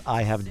 As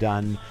I Have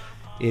Done.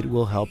 It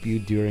will help you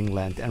during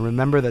Lent. And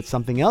remember that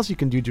something else you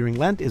can do during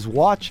Lent is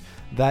watch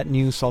that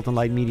new Salt and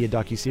Light Media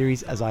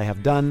docuseries, As I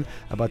Have Done,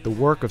 about the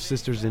work of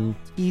sisters in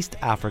East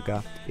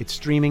Africa. It's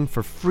streaming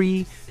for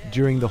free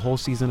during the whole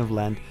season of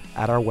Lent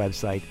at our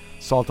website,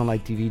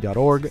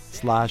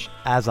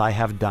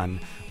 saltandlighttv.org/asIhavedone.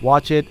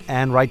 Watch it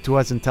and write to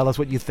us and tell us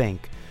what you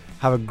think.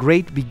 Have a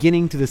great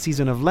beginning to the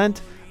season of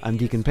Lent. I'm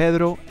Deacon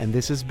Pedro, and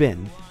this has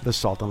been the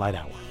Salt and Light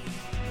Hour.